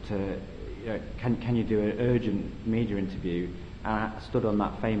call to, can you do an urgent media interview? And I stood on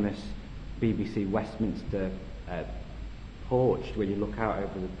that famous BBC Westminster torched when you look out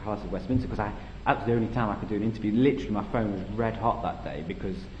over the Palace of Westminster, because that was the only time I could do an interview. Literally my phone was red hot that day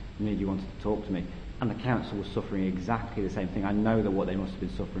because the media wanted to talk to me, and the council was suffering exactly the same thing. I know that what they must have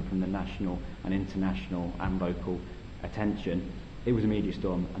been suffering from the national and international and local attention. It was a media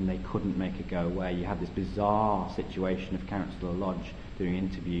storm and they couldn't make it go away. You had this bizarre situation of Councillor Lodge doing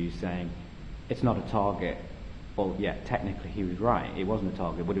interviews saying it's not a target. Well, yeah, technically he was right. It wasn't a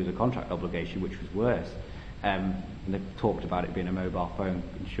target, but it was a contract obligation, which was worse. And they talked about it being a mobile phone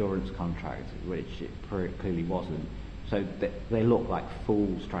insurance contract, which it clearly wasn't. So they looked like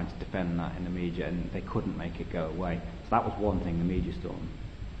fools trying to defend that in the media, and they couldn't make it go away. So that was one thing, the media storm.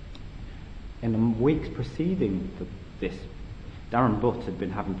 In the weeks preceding this, Darren Butt had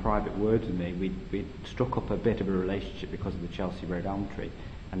been having private words with me. We'd struck up a bit of a relationship because of the Chelsea Road elm tree,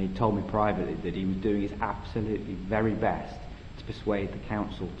 and he told me privately that he was doing his absolutely very best to persuade the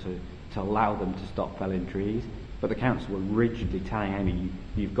council to allow them to stop felling trees. But the council were rigidly telling Amy,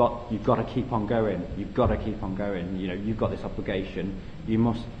 you've got to keep on going. You've got to keep on going. You know, you've got this obligation. You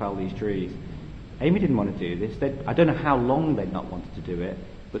must fell these trees. Amy didn't want to do this. I don't know how long they'd not wanted to do it,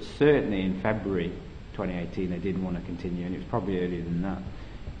 but certainly in February 2018 they didn't want to continue, and it was probably earlier than that.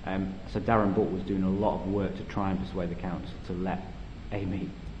 So Darren Butt was doing a lot of work to try and persuade the council to let Amy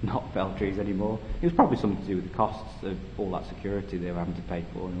not fell trees anymore. It was probably something to do with the costs of all that security they were having to pay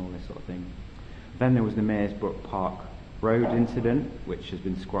for and all this sort of thing. Then there was the Maresbrook Park Road incident, which has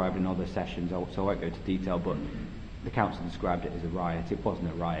been described in other sessions, so I won't go into detail, but the council described it as a riot. It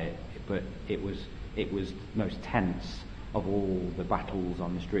wasn't a riot, but it was the most tense of all the battles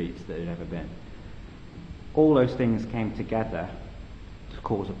on the streets that had ever been. All those things came together to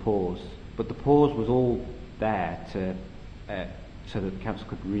cause a pause, but the pause was all there so that the council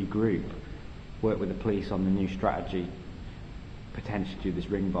could regroup, work with the police on the new strategy, potentially do this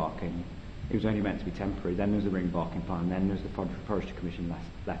ring barking. It was only meant to be temporary. Then there was the ring barking plan, then there was the Forestry Commission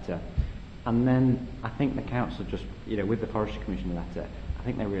letter. And then I think the council just, with the Forestry Commission letter, I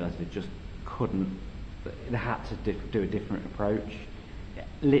think they realised they just couldn't, they had to do a different approach.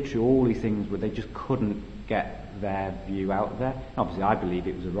 Literally all these things where they just couldn't get their view out there. Obviously I believe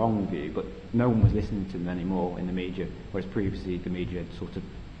it was a wrong view, but no one was listening to them anymore in the media, whereas previously the media had sort of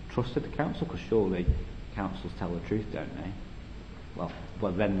trusted the council, because surely councils tell the truth, don't they?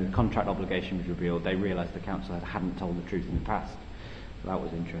 Well, then the contract obligation was revealed. They realised the council hadn't told the truth in the past. So that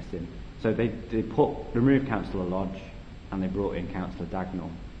was interesting. So they removed Councillor Lodge and they brought in Councillor Dagnall.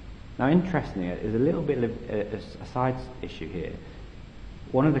 Now, interestingly, there's a little bit of a side issue here.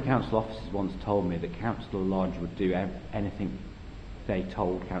 One of the council officers once told me that Councillor Lodge would do anything they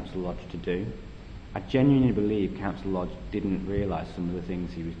told Councillor Lodge to do. I genuinely believe Councillor Lodge didn't realise some of the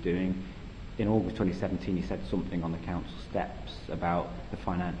things he was doing. In August 2017 he said something on the council steps about the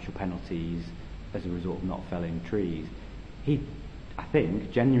financial penalties as a result of not felling trees. He, I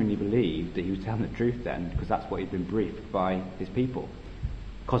think, genuinely believed that he was telling the truth then, because that's what he'd been briefed by his people.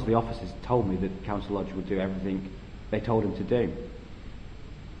 Because the officers told me that Councillor Lodge would do everything they told him to do.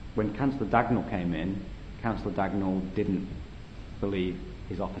 When Councillor Dagnall came in, Councillor Dagnall didn't believe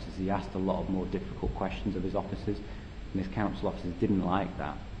his officers. He asked a lot of more difficult questions of his officers, and his council officers didn't like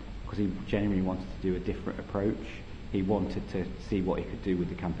that, because he genuinely wanted to do a different approach. He wanted to see what he could do with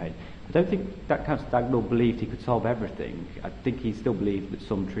the campaign. I don't think that Councillor Dagnall believed he could solve everything. I think he still believed that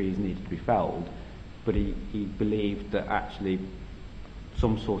some trees needed to be felled, but he believed that actually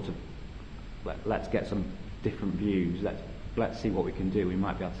some sort of, let's get some different views, let's see what we can do. We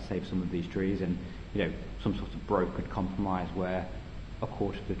might be able to save some of these trees, and some sort of brokered compromise where a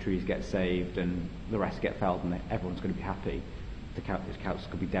quarter of the trees get saved and the rest get felled, and everyone's going to be happy. The council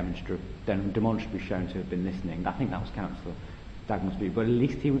could be demonstrably shown to have been listening. I think that was Councillor Dagnall's view, but at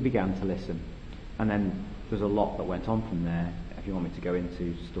least he began to listen. And then there's a lot that went on from there, if you want me to go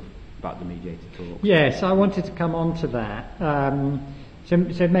into stuff about the mediated talks. Yes, I wanted to come on to that.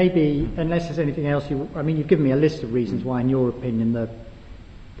 So maybe, unless there's anything else, you've given me a list of reasons why, in your opinion,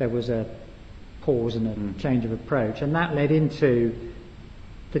 there was a pause and a change of approach, and that led into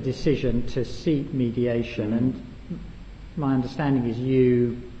the decision to seek mediation. And my understanding is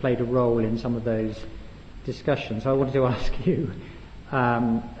you played a role in some of those discussions. So I wanted to ask you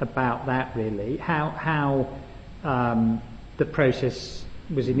about that, really. How the process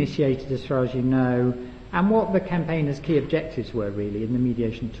was initiated, as far as you know, and what the campaigners' key objectives were, really, in the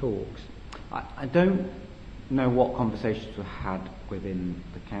mediation talks. I don't know what conversations were had within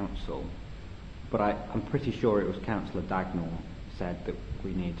the council, but I'm pretty sure it was Councillor Dagnall said that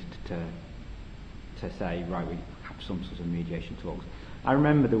we needed to say, right, we have some sort of mediation talks. I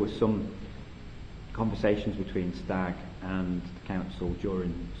remember there was some conversations between Stag and the council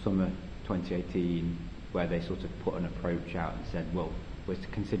during summer 2018 where they sort of put an approach out and said, well, we're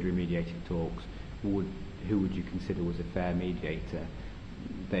considering mediated talks. Who would you consider was a fair mediator?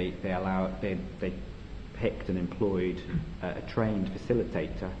 They picked and employed a trained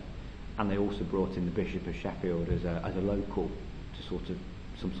facilitator, and they also brought in the Bishop of Sheffield as a local, to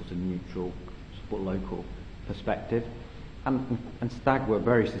some sort of neutral but local perspective. And Stag were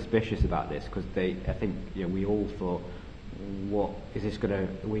very suspicious about this, because I think we all thought, what is this going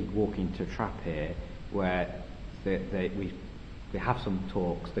to? We walk into a trap here where we have some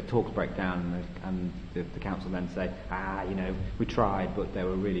talks, the talks break down, and the council then say, we tried, but they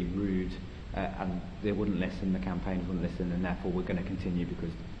were really rude, and they wouldn't listen, the campaigners wouldn't listen, and therefore we're going to continue because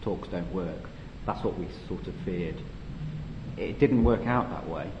talks don't work. That's what we sort of feared. It didn't work out that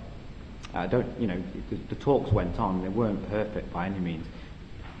way. The talks went on. They weren't perfect by any means.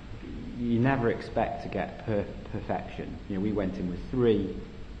 You never expect to get perfection. We went in with three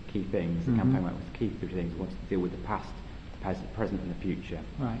key things. The campaign went with three things. We wanted to deal with the past, the present, and the future.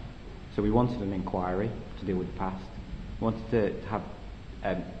 Right. So we wanted an inquiry to deal with the past. We wanted to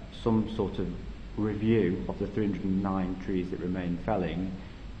have some sort of review of the 309 trees that remain felling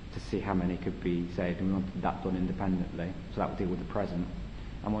to see how many could be saved, and we wanted that done independently. So that would deal with the present.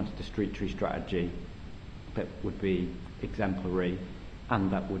 And wanted a street tree strategy that would be exemplary, and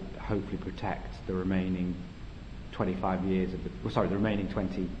that would hopefully protect the remaining 25 years of the remaining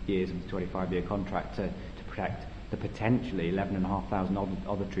 20 years of the 25-year contract to protect the potentially 11,500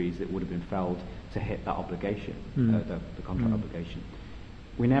 other trees that would have been felled to hit that obligation, the contract obligation.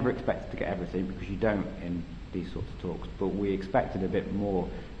 We never expected to get everything, because you don't in these sorts of talks, but we expected a bit more.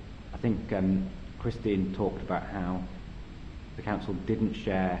 I think Christine talked about how the council didn't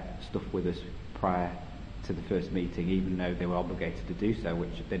share stuff with us prior to the first meeting, even though they were obligated to do so, which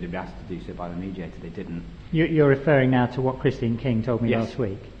they'd been asked to do so by the mediator. They didn't. You're referring now to what Christine King told me last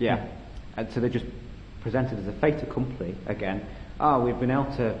week? Yeah. And so they just presented as a fait accompli again. We've been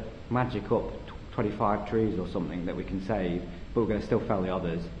able to magic up 25 trees or something that we can save, but we're going to still fell the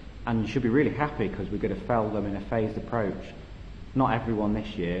others. And you should be really happy, because we're going to fell them in a phased approach. Not everyone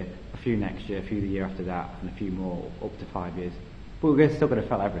this year, a few next year, a few the year after that, and a few more up to 5 years. But we're still going to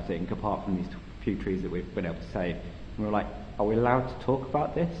fell everything apart from these few trees that we've been able to save. And we were like, are we allowed to talk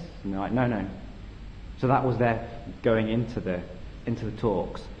about this? And they're like, no. So that was their going into the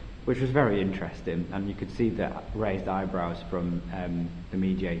talks, which was very interesting, and you could see the raised eyebrows from the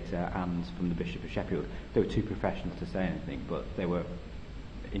mediator and from the Bishop of Sheffield. They were too professional to say anything, but they were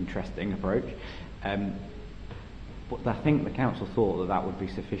interesting approach. But I think the council thought that would be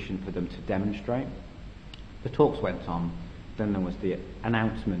sufficient for them to demonstrate. The talks went on. Then there was the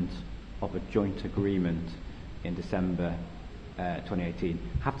announcement of a joint agreement in December 2018.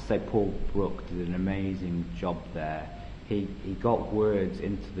 I have to say, Paul Brook did an amazing job there. He got words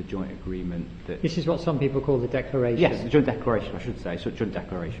into the joint agreement that... This is what some people call the declaration. Yes, the joint declaration, I should say. So joint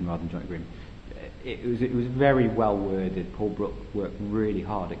declaration rather than joint agreement. It was very well worded. Paul Brook worked really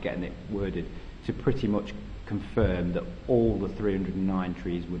hard at getting it worded to pretty much confirm that all the 309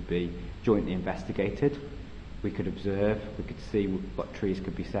 trees would be jointly investigated. We could observe, we could see what trees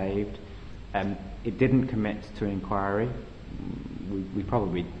could be saved. It didn't commit to an inquiry. We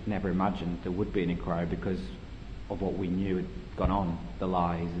probably never imagined there would be an inquiry because of what we knew had gone on, the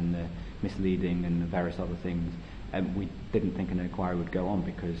lies and the misleading and the various other things. We didn't think an inquiry would go on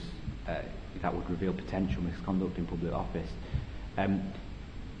because that would reveal potential misconduct in public office.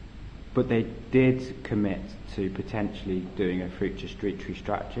 But they did commit to potentially doing a future street tree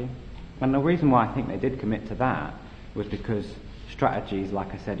strategy. And the reason why I think they did commit to that was because strategies,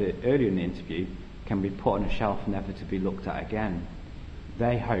 like I said earlier in the interview, can be put on a shelf never to be looked at again.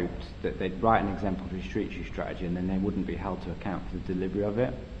 They hoped that they'd write an exemplary street tree strategy and then they wouldn't be held to account for the delivery of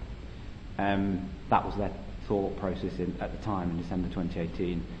it. That was their thought process at the time in December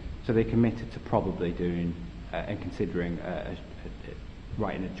 2018. So they committed to probably doing and considering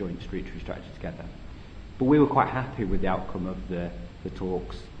writing a joint street tree strategy together. But we were quite happy with the outcome of the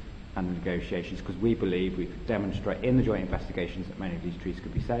talks and the negotiations, because we believe we could demonstrate in the joint investigations that many of these trees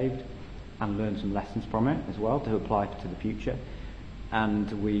could be saved and learn some lessons from it as well to apply to the future. And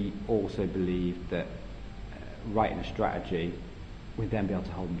we also believe that writing a strategy, we'd then be able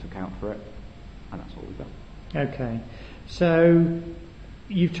to hold them to account for it, and that's what we've done. Okay, so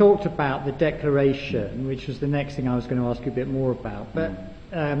you've talked about the declaration, which was the next thing I was going to ask you a bit more about, but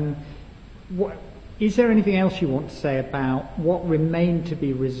is there anything else you want to say about what remained to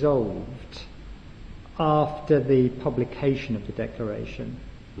be resolved after the publication of the declaration?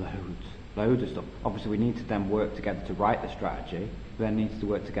 Loads of stuff. Obviously we need to then work together to write the strategy, we then need to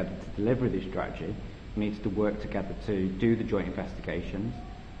work together to deliver the strategy, we need to work together to do the joint investigations,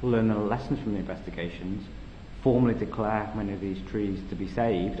 learn the lessons from the investigations, formally declare many of these trees to be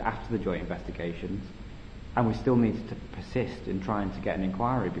saved after the joint investigations, and we still needed to persist in trying to get an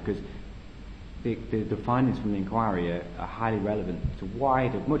inquiry, because the findings from the inquiry are highly relevant to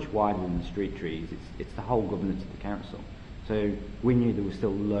much wider than the street trees. It's the whole governance of the council. So we knew there was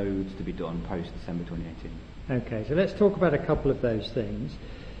still loads to be done post December 2018. Okay, so let's talk about a couple of those things.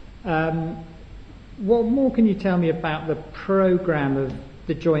 What more can you tell me about the programme of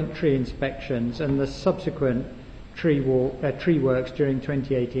the joint tree inspections and the subsequent tree works during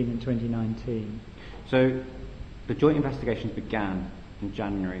 2018 and 2019? So the joint investigations began in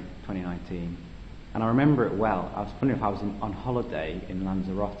January 2019, and I remember it well. I was funny enough, I was on holiday in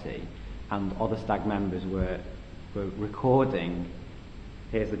Lanzarote, and other stag members were recording,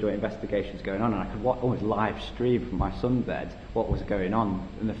 here's the joint investigations going on, and I could almost live stream from my sunbed what was going on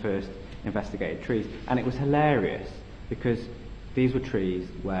in the first investigated trees. And it was hilarious, because these were trees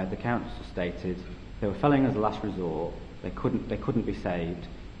where the council stated they were felling as a last resort, they couldn't be saved.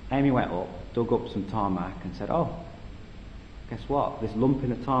 Amy went up, dug up some tarmac and said, oh, guess what, this lump in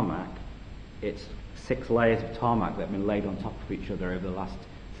the tarmac, it's 6 layers of tarmac that have been laid on top of each other over the last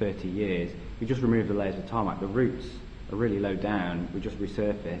 30 years. We just removed the layers of tarmac, the roots are really low down, we just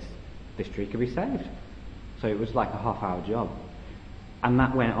resurfaced, this tree could be saved. So it was like a half-hour job. And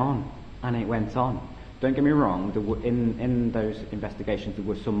that went on, and it went on. Don't get me wrong, in those investigations there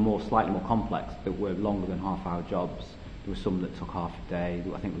were some slightly more complex that were longer than half-hour jobs. There were some that took half a day,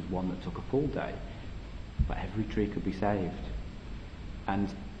 I think there was one that took a full day. But every tree could be saved.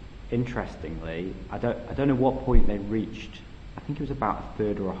 And interestingly, I don't know what point they reached. I think it was about a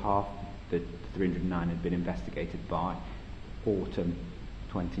third or a half that 309 had been investigated by autumn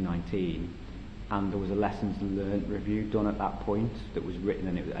 2019, and there was a lessons learned review done at that point that was written,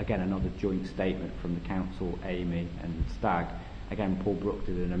 and it was again another joint statement from the council, Amy and Stag. Again, Paul Brook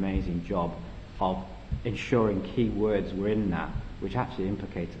did an amazing job of ensuring key words were in that which actually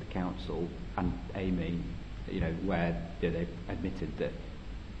implicated the council and Amy, where they admitted that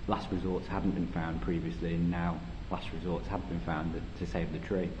last resorts hadn't been found previously, and now last resorts have been found to save the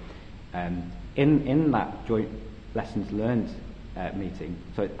tree. In that joint lessons learned meeting,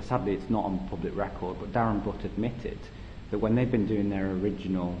 so sadly it's not on public record, but Darren Butt admitted that when they've been doing their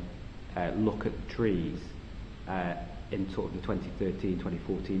original look at the trees in sort of the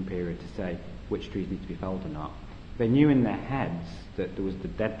 2013-2014 period to say which trees need to be felled or not, they knew in their heads that there was the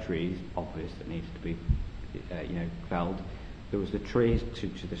dead trees, obvious, that needed to be felled. There was the trees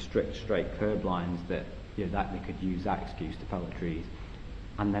to the straight curb lines that that they could use that excuse to fell the trees,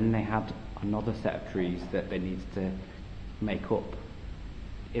 and then they had another set of trees that they needed to make up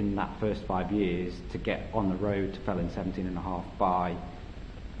in that first 5 years to get on the road to fell in 17.5 by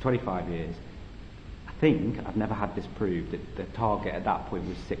 25 years. I think I've never had this proved that the target at that point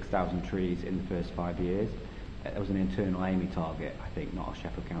was 6,000 trees in the first 5 years. It was an internal Amy target, I think, not a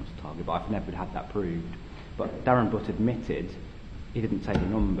Sheffield Council target, but I've never had that proved. But Darren Butt admitted, he didn't say the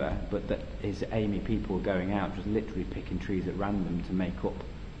number, but that his Amy people were going out just literally picking trees at random to make up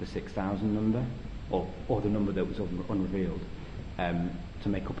the 6,000 number, or the number that was unrevealed, to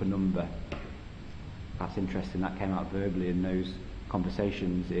make up a number. That's interesting, that came out verbally in those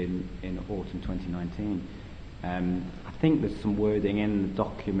conversations in autumn 2019. I think there's some wording in the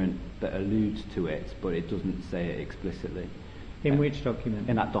document that alludes to it, but it doesn't say it explicitly. In which document?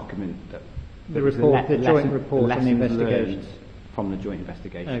 In that document. The report, the joint report on the investigations. From the joint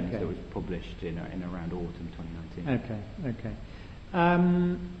investigations that was published in around autumn 2019.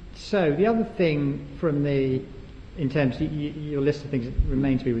 Okay. So the other thing in terms of your list of things that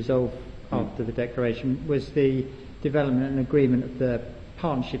remain to be resolved after the declaration was the development and agreement of the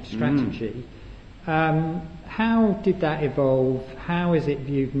partnership strategy. How did that evolve? How is it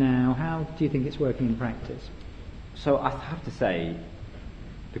viewed now? How do you think it's working in practice? So I have to say,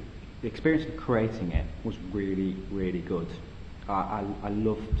 the experience of creating it was really, really good. I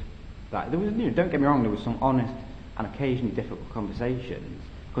loved that. There was, don't get me wrong, there was some honest and occasionally difficult conversations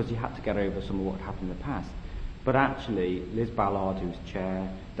because you had to get over some of what happened in the past. But actually, Liz Ballard, who was chair,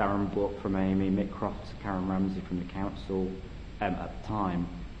 Darren Butt from Amy, Mick Crofts, Karen Ramsey from the council at the time,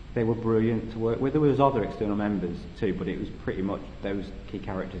 they were brilliant to work with. There was other external members too, but it was pretty much those key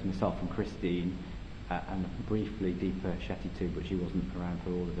characters, myself and Christine, and briefly Deepa Shetty too, but she wasn't around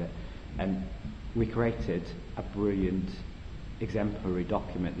for all of it. And we created a brilliant exemplary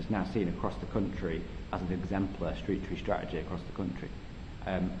document that's now seen across the country as an exemplar street tree strategy across the country.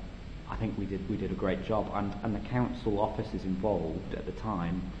 I think we did a great job, and the council officers involved at the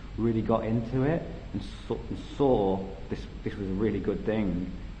time really got into it and saw this was a really good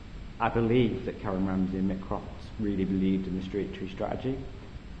thing. I believe that Karen Ramsey and Mick Crofts really believed in the street tree strategy,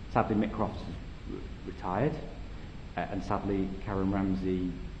 Sadly, Mick Crofts has retired, and sadly, Karen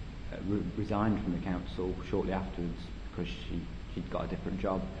Ramsey resigned from the council shortly afterwards because she'd got a different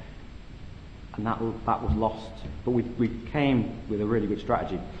job, and that was lost. But we came with a really good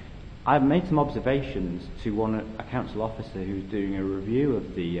strategy. I made some observations to a council officer who was doing a review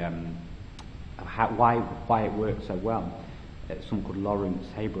of the why it worked so well. Someone called Lawrence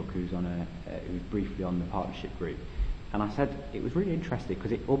Haybrook, who's briefly on the partnership group. And I said it was really interesting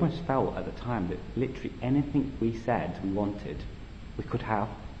because it almost felt at the time that literally anything we said we wanted, we could have.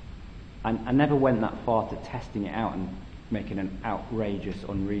 And I never went that far to testing it out and making an outrageous,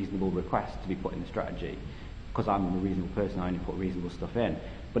 unreasonable request to be put in the strategy, because I'm a reasonable person. I only put reasonable stuff in.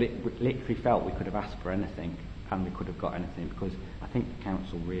 But it literally felt we could have asked for anything, and we could have got anything, because I think the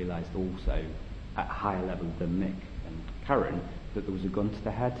council realised also at a higher level than Mick and Karen that there was a gun to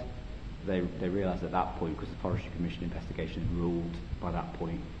the head. They realised at that point, because the Forestry Commission investigation had ruled by that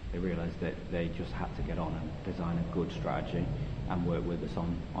point, they realised that they just had to get on and design a good strategy and work with us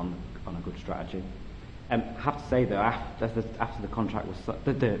on a good strategy. I have to say though, after the contract was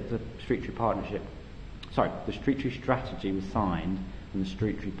the street tree partnership, the street tree strategy was signed and the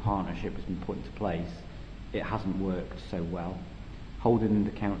street tree partnership has been put into place, it hasn't worked so well. Holding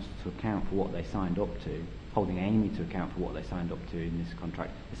the council to account for what they signed up to, holding Amy to account for what they signed up to in this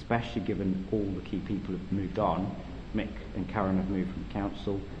contract, especially given all the key people have moved on. Mick and Karen have moved from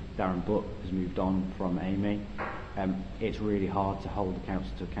council, Darren Butt has moved on from Amy. It's really hard to hold the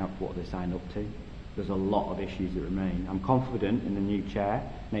council to account for what they signed up to. There's a lot of issues that remain. I'm confident in the new chair,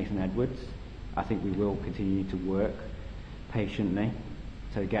 Nathan Edwards. I think we will continue to work patiently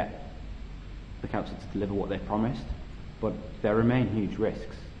to get the council to deliver what they promised, but there remain huge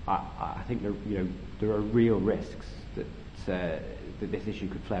risks. I think there are real risks that this issue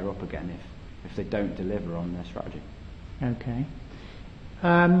could flare up again if they don't deliver on their strategy. Okay.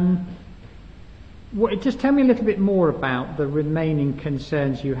 Just tell me a little bit more about the remaining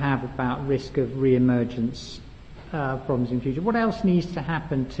concerns you have about risk of re-emergence problems in the future. What else needs to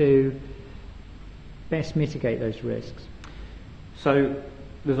happen to best mitigate those risks? So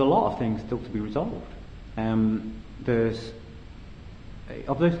there's a lot of things still to be resolved.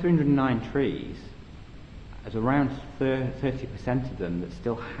 Of those 309 trees, there's around 30% of them that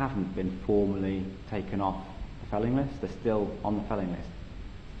still haven't been formally taken off the felling list. They're still on the felling list.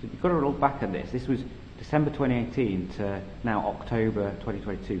 So you've got to look back at this. This was December 2018 to now October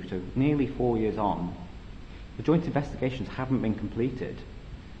 2022, so nearly 4 years on. The joint investigations haven't been completed.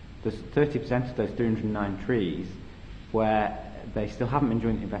 There's 30% of those 309 trees where they still haven't been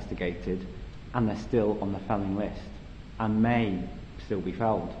jointly investigated and they're still on the felling list and may still be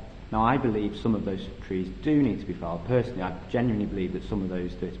felled. Now I believe some of those trees do need to be felled. Personally, I genuinely believe that some of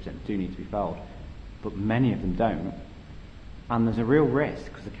those 30% do need to be felled, but many of them don't. And there's a real risk,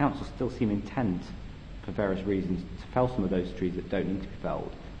 because the council still seem intent, for various reasons, to fell some of those trees that don't need to be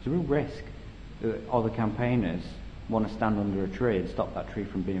felled. There's a real risk that other campaigners want to stand under a tree and stop that tree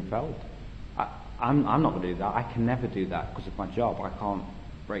from being felled. I'm not going to do that. I can never do that because of my job. I can't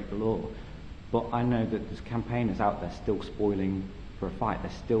break the law. But I know that there's campaigners out there still spoiling for a fight.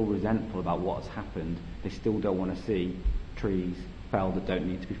 They're still resentful about what's happened. They still don't want to see trees felled that don't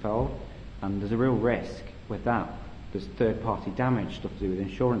need to be felled. And there's a real risk with that. There's third-party damage, stuff to do with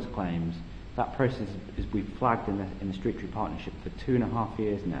insurance claims. That process is we've flagged in the street tree partnership for 2.5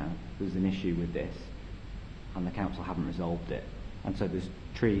 years now. There's an issue with this, and the council haven't resolved it. And so there's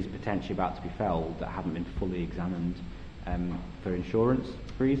trees potentially about to be felled that haven't been fully examined for insurance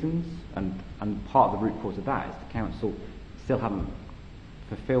reasons. And part of the root cause of that is the council still haven't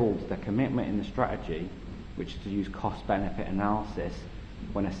fulfilled their commitment in the strategy, which is to use cost-benefit analysis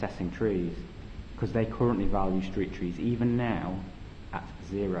when assessing trees, because they currently value street trees, even now, at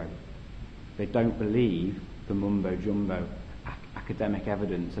 0. They don't believe the mumbo-jumbo academic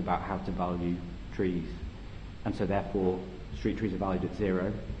evidence about how to value trees. And so therefore, street trees are valued at 0.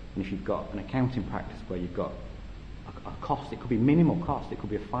 And if you've got an accounting practice where you've got a cost, it could be minimal cost, it could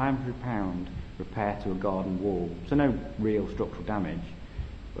be a £500 repair to a garden wall, so no real structural damage,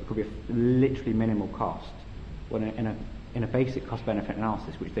 but it could be a literally minimal cost. When in a basic cost-benefit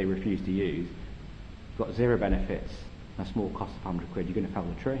analysis, which they refuse to use, you've got 0 benefits and a small cost of £100, you're going to fell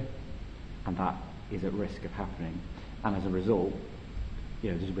the tree. And that is at risk of happening. And as a result,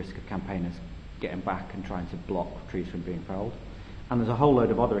 there's a risk of campaigners getting back and trying to block trees from being felled. And there's a whole load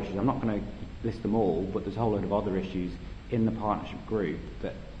of other issues. I'm not going to list them all, but there's a whole load of other issues in the partnership group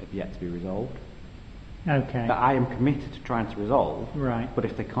that have yet to be resolved. Okay. That I am committed to trying to resolve. Right. But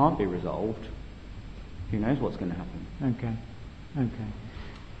if they can't be resolved, who knows what's going to happen.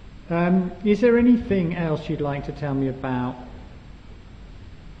 Okay. Is there anything else you'd like to tell me about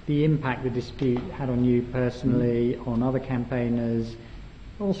the impact the dispute had on you personally, on other campaigners,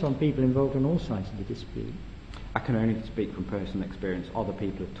 also on people involved on all sides of the dispute? I can only speak from personal experience. Other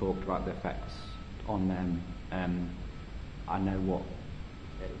people have talked about the effects on them. I know what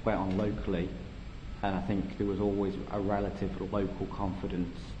went on locally, and I think there was always a relative local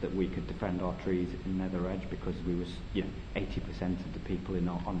confidence that we could defend our trees in Nether Edge, because we was, 80% of the people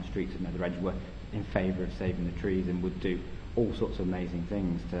on the streets of Nether Edge were in favour of saving the trees and would do all sorts of amazing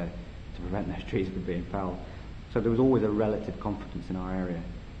things to prevent those trees from being felled. So there was always a relative confidence in our area.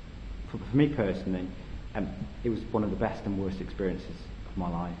 For me personally, it was one of the best and worst experiences of my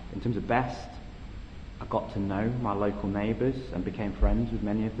life. In terms of best, I got to know my local neighbours and became friends with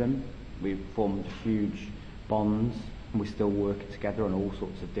many of them. We formed huge bonds, and we still work together on all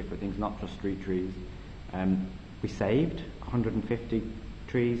sorts of different things, not just street trees. We saved 150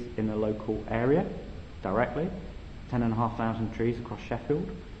 trees in the local area directly, 10,500 trees across Sheffield.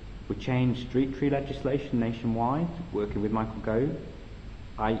 We changed street tree legislation nationwide, working with Michael Gove.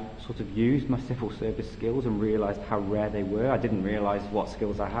 I sort of used my civil service skills and realised how rare they were. I didn't realise what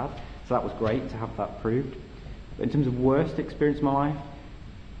skills I had, so that was great to have that proved. But in terms of worst experience of my life,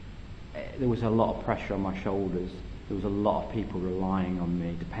 there was a lot of pressure on my shoulders. There was a lot of people relying on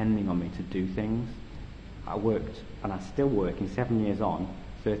me, depending on me to do things. I worked, and I still work, in 7 years on,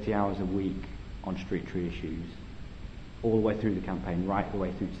 30 hours a week on street tree issues, all the way through the campaign, right the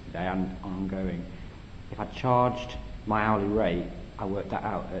way through to today, and ongoing. If I charged my hourly rate, I worked that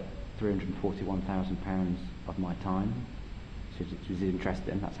out at £341,000 of my time, which is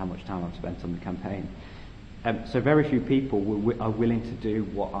interesting. That's how much time I've spent on the campaign. So very few people are willing to do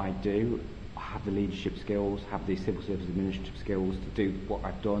what I do, have the leadership skills, have the civil service administrative skills to do what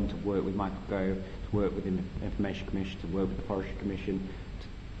I've done, to work with Michael Gove, to work with the Information Commission, to work with the Forestry Commission,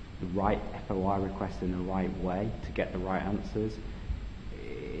 to write FOI requests in the right way, to get the right answers.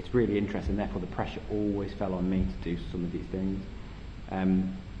 It's really interesting, therefore the pressure always fell on me to do some of these things.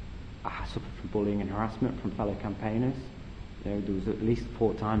 I suffered from bullying and harassment from fellow campaigners. There was at least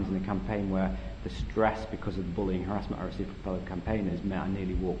 4 times in the campaign where the stress because of the bullying and harassment I received from fellow campaigners meant I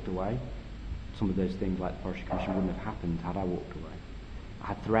nearly walked away. Some of those things, like the Forestry Commission, wouldn't have happened had I walked away. I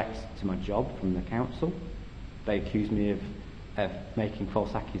had threats to my job from the council. They accused me of making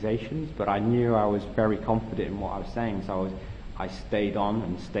false accusations, but I knew I was very confident in what I was saying, so I stayed on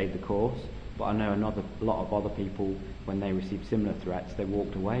and stayed the course. But I know a lot of other people, when they received similar threats, they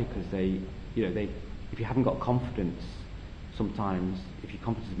walked away because if you haven't got confidence, sometimes if your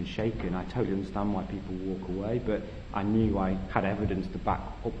confidence has been shaken, I totally understand why people walk away, but I knew I had evidence to back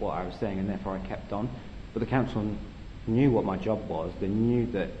up what I was saying, and therefore I kept on. But the council knew what my job was. They knew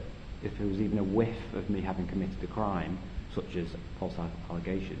that if there was even a whiff of me having committed a crime, such as false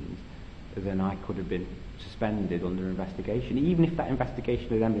allegations, then I could have been suspended under investigation. Even if that investigation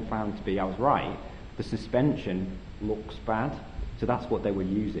had then been found to be I was right, the suspension looks bad. So that's what they were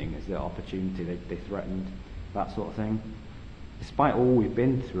using as the opportunity. They threatened that sort of thing. Despite all we've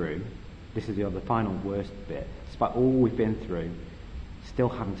been through, this is the other final worst bit, despite all we've been through, still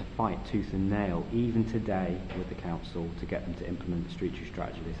having to fight tooth and nail, even today with the council, to get them to implement the street tree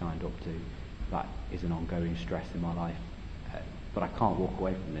strategy they signed up to. That is an ongoing stress in my life. But I can't walk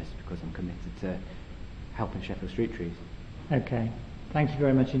away from this because I'm committed to helping Sheffield street trees. Okay, thank you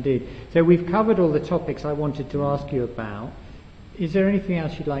very much indeed. So we've covered all the topics I wanted to ask you about. Is there anything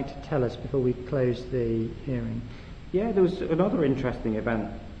else you'd like to tell us before we close the hearing? Yeah, there was another interesting event.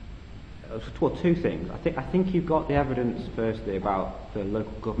 Well, 2 things. I think you've got the evidence firstly about the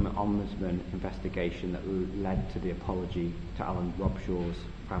local government ombudsman investigation that led to the apology to Alan Robshaw's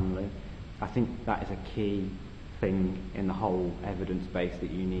family. I think that is a key thing in the whole evidence base that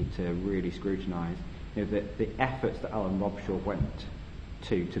you need to really scrutinise. The efforts that Alan Robshaw went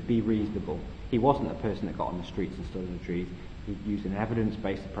to be reasonable. He wasn't a person that got on the streets and stood in the trees. He used an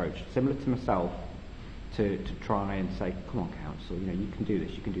evidence-based approach, similar to myself, to try and say, come on, council, you can do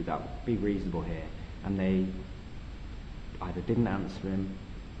this, you can do that, be reasonable here. And they either didn't answer him,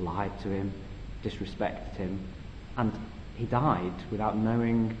 lied to him, disrespected him, and he died without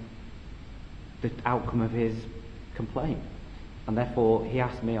knowing the outcome of his complaint. And therefore he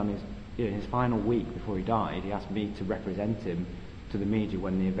asked me on his final week before he died, he asked me to represent him to the media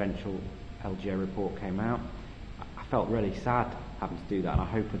when the eventual LGA report came out. I felt really sad having to do that, and I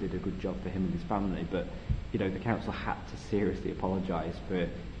hope I did a good job for him and his family, but the council had to seriously apologise for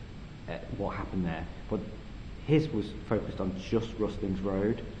what happened there. But his was focused on just Rustlings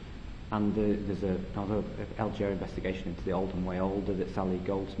Road, and there's another LGO investigation into the Oldham Way Older that Sally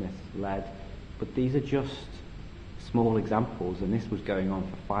Goldsmith led, but these are just small examples, and this was going on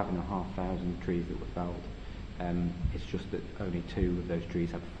for 5,500 trees that were felled. It's just that only 2 of those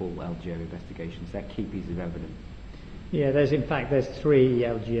trees have full LGO investigations. They're key pieces of evidence. Yeah, there's 3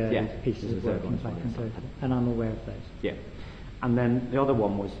 LGO Yeah, pieces of work, in fact, in total, and I'm aware of those. Yeah. And then the other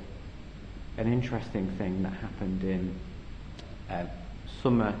one was an interesting thing that happened in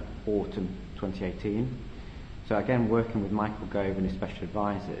summer, autumn 2018. So again, working with Michael Gove and his special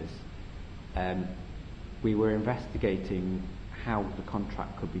advisors, we were investigating how the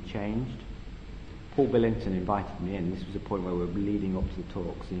contract could be changed. Paul Billington invited me in. This was a point where we were leading up to the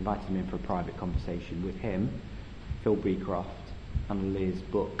talks. He invited me in for a private conversation with him, Phil Beecroft, and Liz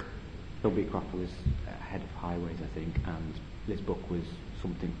Buck. Phil Beecroft was head of highways, I think, and Liz Buck was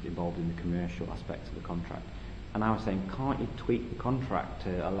something involved in the commercial aspects of the contract. And I was saying, can't you tweak the contract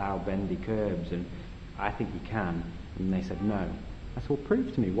to allow bendy curbs? And I think you can. And they said, no. I said, well,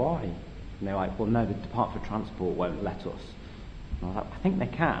 prove to me why. And they're like, well, no, the Department for Transport won't let us. And I was like, I think they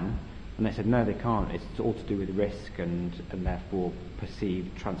can. And they said, no, they can't. It's all to do with risk and therefore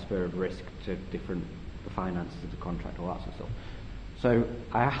perceived transfer of risk to different finances of the contract, all that sort of stuff. So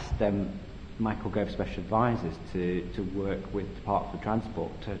I asked them, Michael Gove special advisors, to work with the Department for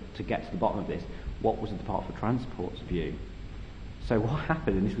Transport to get to the bottom of this. What was the Department for Transport's view? So what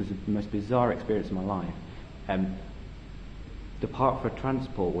happened, and this was the most bizarre experience of my life, the Department for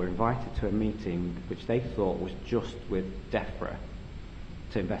Transport were invited to a meeting which they thought was just with DEFRA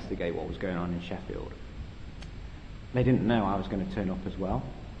to investigate what was going on in Sheffield. They didn't know I was going to turn up as well,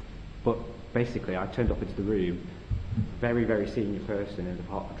 but basically I turned up into the room. Very, very senior person in the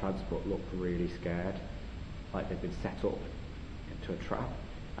Department for Transport looked really scared, like they'd been set up into a trap.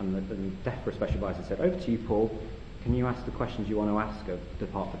 And the DEFRA special advisor said, over to you, Paul, can you ask the questions you want to ask of the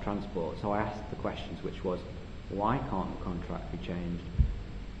Department for Transport? So I asked the questions, which was, why can't the contract be changed?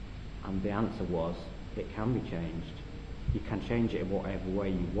 And the answer was, it can be changed. You can change it in whatever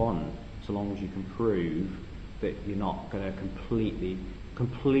way you want, so long as you can prove that you're not going to completely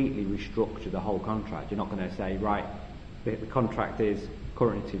restructure the whole contract. You're not going to say, right, the contract is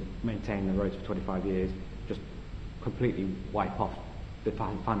currently to maintain the roads for 25 years, just completely wipe off the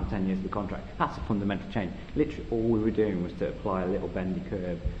final 10 years of the contract. That's a fundamental change. Literally all we were doing was to apply a little bendy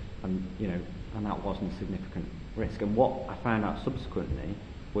curve, and that wasn't a significant risk. And what I found out subsequently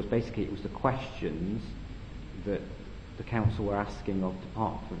was basically it was the questions that the council were asking of the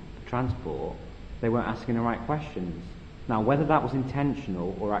Department for Transport. They weren't asking the right questions. Now, whether that was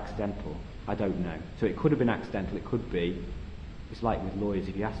intentional or accidental, I don't know. So it could have been accidental, it could be, it's like with lawyers,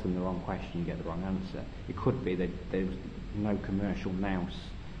 if you ask them the wrong question, you get the wrong answer. It could be that there was no commercial nous,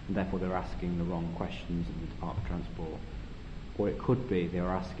 and therefore they're asking the wrong questions of the Department of Transport. Or it could be they were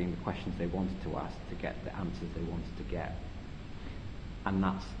asking the questions they wanted to ask to get the answers they wanted to get. And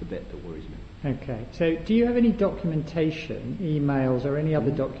that's the bit that worries me. Okay, so do you have any documentation, emails or any other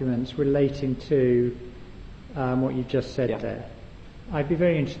documents relating to what you just said there? I'd be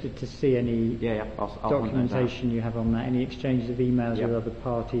very interested to see any I'll documentation you have on that, any exchanges of emails with other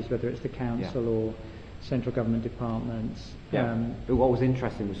parties, whether it's the council or central government departments. But what was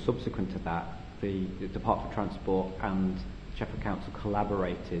interesting was subsequent to that, the Department for Transport and Sheffield Council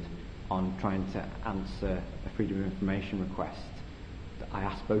collaborated on trying to answer a Freedom of Information request. I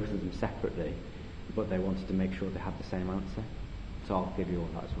asked both of them separately, but they wanted to make sure they had the same answer. So I'll give you all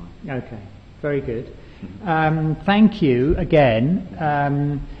that as well. Okay, very good. Thank you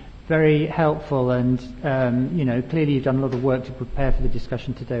again. Very helpful, and clearly you've done a lot of work to prepare for the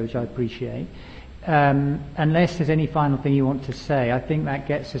discussion today, which I appreciate. Unless there's any final thing you want to say, I think that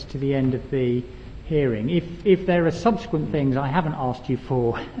gets us to the end of the hearing. If there are subsequent things I haven't asked you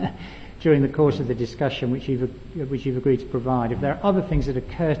for during the course of the discussion, which you've agreed to provide, if there are other things that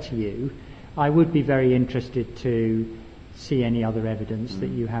occur to you, I would be very interested to see any other evidence that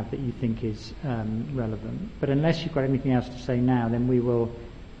you have that you think is relevant. But unless you've got anything else to say now, then we will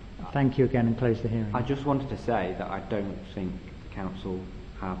thank you again and close the hearing. I just wanted to say that I don't think the council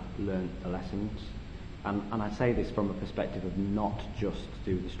have learnt the lessons, and I say this from a perspective of not just to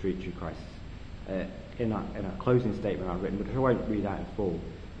do with the street tree crisis. In a closing statement I've written, but I won't read out in full,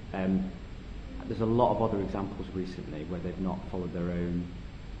 there's a lot of other examples recently where they've not followed their own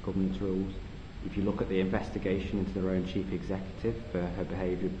governance rules. If you look at the investigation into their own chief executive for her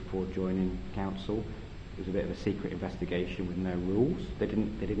behaviour before joining council, it was a bit of a secret investigation with no rules. They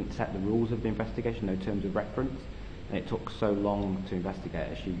didn't set the rules of the investigation, no terms of reference, and it took so long to investigate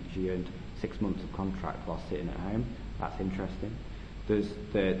her. She earned 6 months of contract while sitting at home. That's interesting. There's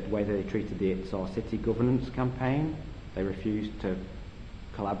the way they treated the It's Our City governance campaign. They refused to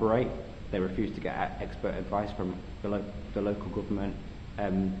collaborate. They refused to get expert advice from the local government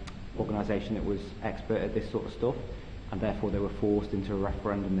organisation that was expert at this sort of stuff, and therefore they were forced into a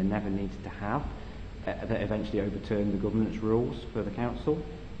referendum they never needed to have. that eventually overturned the governance rules for the council.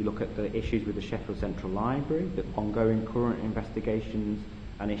 You look at the issues with the Sheffield Central Library, the ongoing current investigations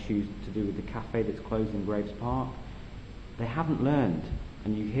and issues to do with the cafe that's closed in Graves Park. They haven't learned.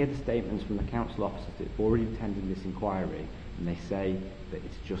 And you hear the statements from the council officers that have already attended this inquiry, and they say that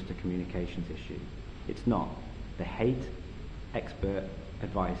it's just a communications issue. It's not. They hate expert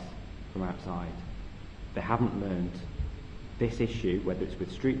advice from outside. They haven't learned this issue, whether it's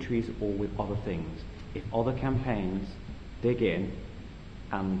with street trees or with other things. If other campaigns dig in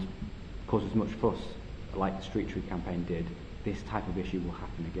and cause as much fuss like the street tree campaign did, this type of issue will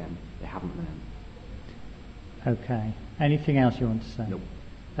happen again. They haven't learned. Okay. Anything else you want to say? Nope.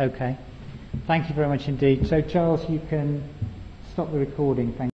 Okay. Thank you very much indeed. So, Charles, you can stop the recording. Thank you.